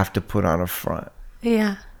they have to put on a front.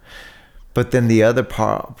 Yeah. But then the other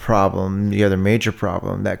problem, the other major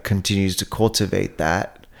problem that continues to cultivate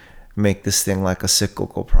that, make this thing like a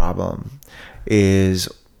cyclical problem, is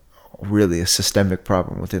really a systemic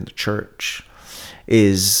problem within the church,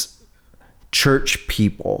 is church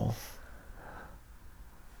people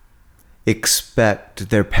expect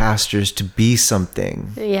their pastors to be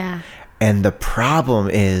something. Yeah. And the problem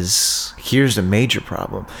is, here's the major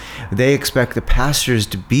problem. They expect the pastors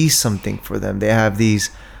to be something for them. They have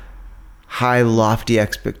these high, lofty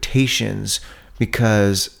expectations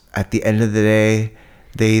because at the end of the day,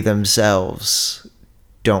 they themselves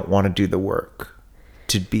don't want to do the work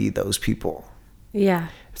to be those people. Yeah.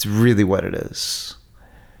 It's really what it is.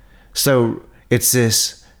 So it's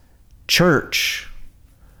this church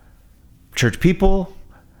people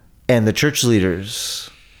and the church leaders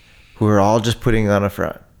who are all just putting on a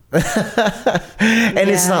front. And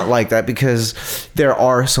it's not like that, because there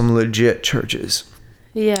are some legit churches.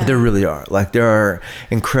 Yeah. There really are. Like, there are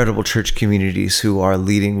incredible church communities who are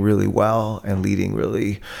leading really well and leading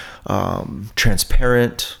really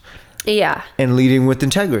transparent. Yeah. And leading with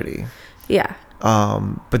integrity. Yeah.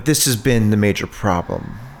 But this has been the major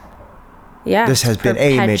problem. Yeah. This has been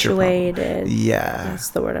a major problem. Perpetuated. Yeah. That's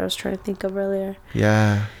the word I was trying to think of earlier.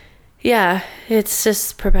 Yeah. Yeah. It's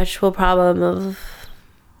just perpetual problem of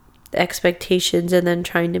expectations and then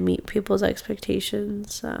trying to meet people's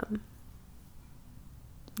expectations.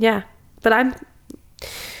 Yeah. But I'm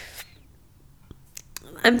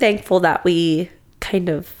thankful that we kind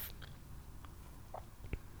of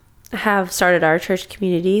have started our church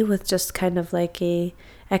community with just kind of like a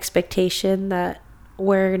expectation that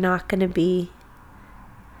we're not going to be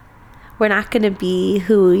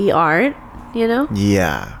who we aren't, you know?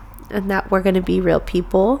 Yeah. And that we're going to be real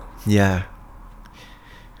people. Yeah.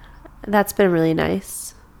 That's been really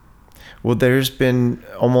nice. Well, there's been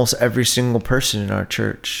almost every single person in our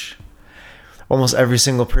church, almost every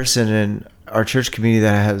single person in our church community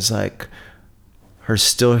that has like, are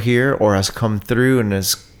still here or has come through and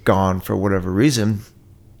has gone for whatever reason.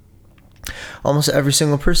 Almost every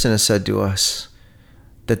single person has said to us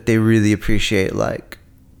that they really appreciate, like,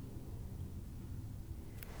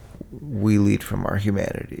 we lead from our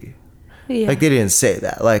humanity. Yeah. Like, they didn't say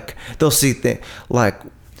that. Like, they'll see things like,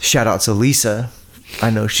 shout out to Lisa. I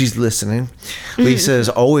know she's listening. Lisa is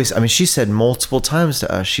always, I mean, she said multiple times to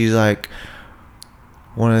us, she's like,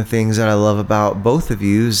 one of the things that I love about both of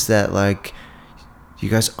you is that, like, you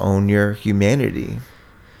guys own your humanity.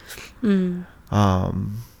 And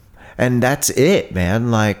that's it, man.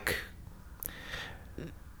 Like,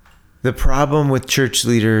 the problem with church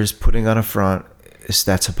leaders putting on a front is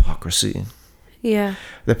that's hypocrisy. Yeah.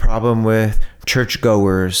 The problem with church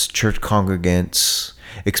goers, church congregants,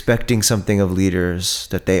 expecting something of leaders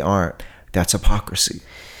that they aren't, that's hypocrisy.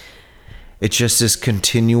 It's just this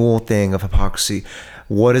continual thing of hypocrisy.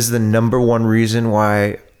 What is the number one reason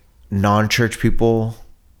why non-church people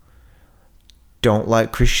don't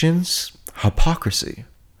like Christians? Hypocrisy.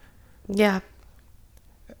 Yeah.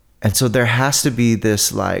 And so there has to be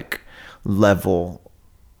this like level,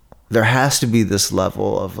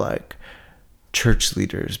 of like church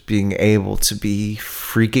leaders being able to be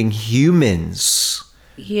freaking humans.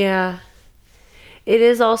 Yeah. It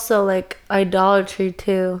is also like idolatry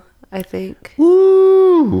too, I think.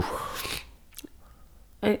 Woo!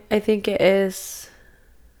 I think it is.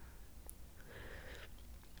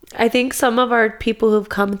 I think some of our people who've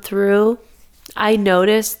come through, I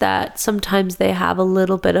noticed that sometimes they have a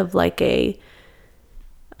little bit of like a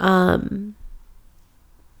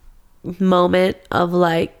moment of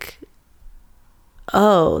like,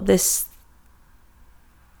 oh, these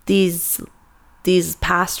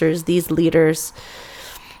pastors, these leaders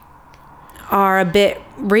are a bit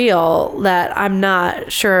real, that I'm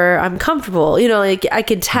not sure I'm comfortable. You know, like I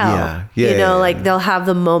can tell. Yeah, you know, yeah. like they'll have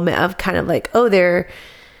the moment of kind of like, oh, they're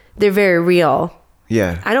very real.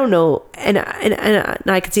 Yeah. I don't know, and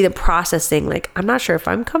I can see them processing like, I'm not sure if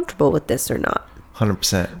I'm comfortable with this or not.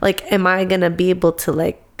 100%. Like, am I gonna be able to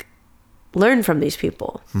like learn from these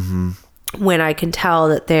people when I can tell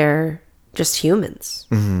that they're just humans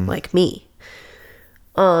like me?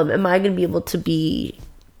 Am I gonna be able to be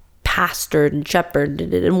pastored and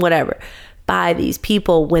shepherded and whatever by these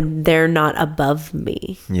people when they're not above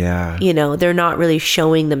me? Yeah. You know, they're not really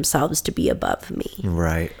showing themselves to be above me.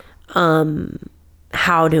 Right.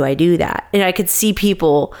 how do I do that? And I could see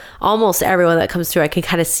people, almost everyone that comes through, I can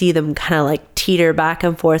kind of see them kind of like teeter back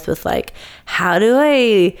and forth with like,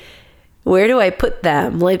 where do I put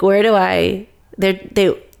them? Like, where do I,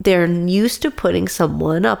 they're used to putting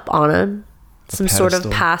someone up on some sort of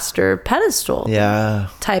pastor pedestal. Yeah.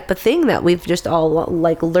 Type of thing that we've just all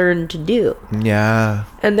like learned to do. Yeah.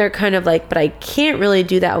 And they're kind of like, but I can't really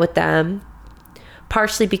do that with them.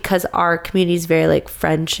 Partially because our community is very like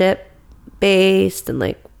friendship based and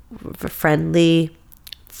like friendly.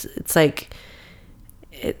 It's like,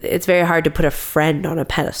 it's very hard to put a friend on a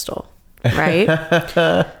pedestal, right?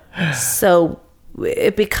 So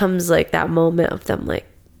it becomes like that moment of them like,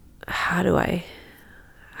 how do I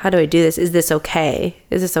do this? Is this okay?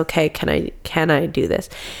 Can I do this?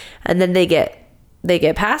 And then they get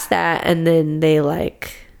past that, and then they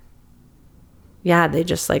like, yeah, they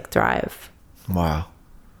just like thrive. Wow.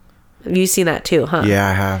 You've seen that too, huh? Yeah,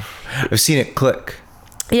 I have. I've seen it click.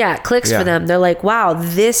 Yeah, it clicks for them. They're like, wow,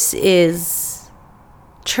 this is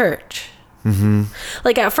church. Mm-hmm.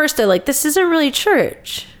 Like at first they're like, this isn't really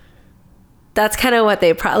church. That's kind of what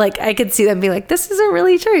they like. I could see them being like, this isn't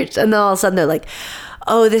really church. And then all of a sudden they're like,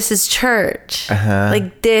 oh, this is church. Uh-huh.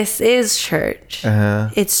 Like this is church. Uh-huh.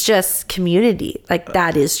 It's just community. Like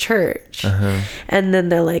that is church. Uh-huh. And then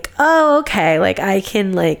they're like, oh, okay. Like I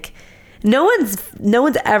can like, no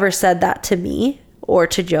one's ever said that to me or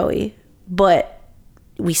to Joey, but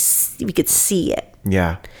we could see it.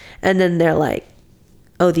 Yeah. And then they're like,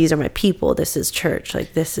 oh, these are my people. This is church.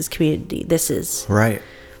 Like this is community. This is right.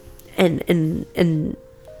 And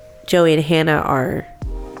Joey and Hannah are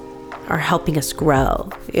helping us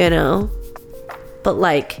grow, you know? But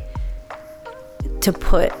like to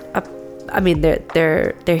put up, I mean,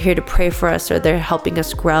 they're here to pray for us or they're helping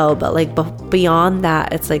us grow, but like beyond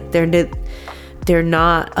that, it's like they're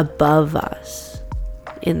not above us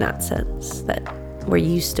in that sense that we're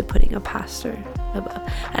used to putting a pastor above.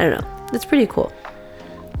 I don't know. It's pretty cool.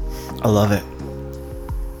 I love it.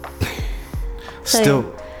 Still.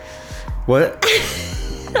 What?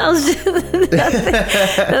 I was just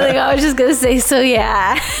nothing. I was just gonna say so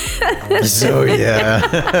yeah. So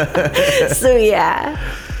yeah. So yeah.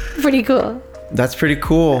 Pretty cool. That's pretty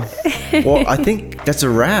cool. Well, I think that's a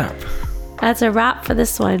wrap. That's a wrap for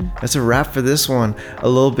this one. That's a wrap for this one. A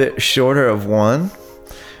little bit shorter of one,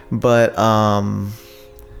 but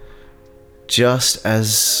just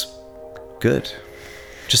as good.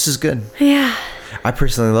 Just as good. Yeah. I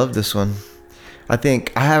personally love this one. I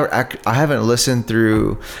think I haven't listened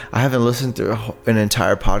through an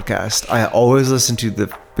entire podcast. I always listen to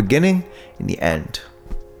the beginning and the end,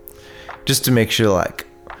 just to make sure like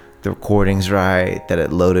the recording's right, that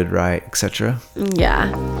it loaded right, etc.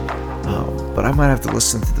 Yeah. But I might have to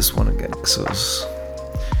listen to this one again because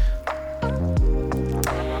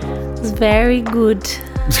it's very good.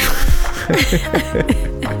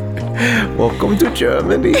 Welcome to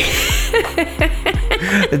Germany.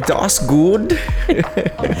 Das gut.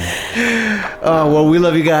 Well, we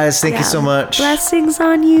love you guys. Thank you so much. Blessings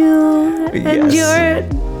on you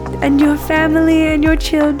Yes. and your family and your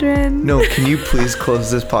children. No, can you please close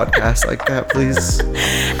this podcast like that, please?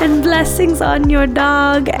 And blessings on your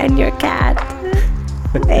dog and your cat.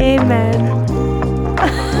 Amen.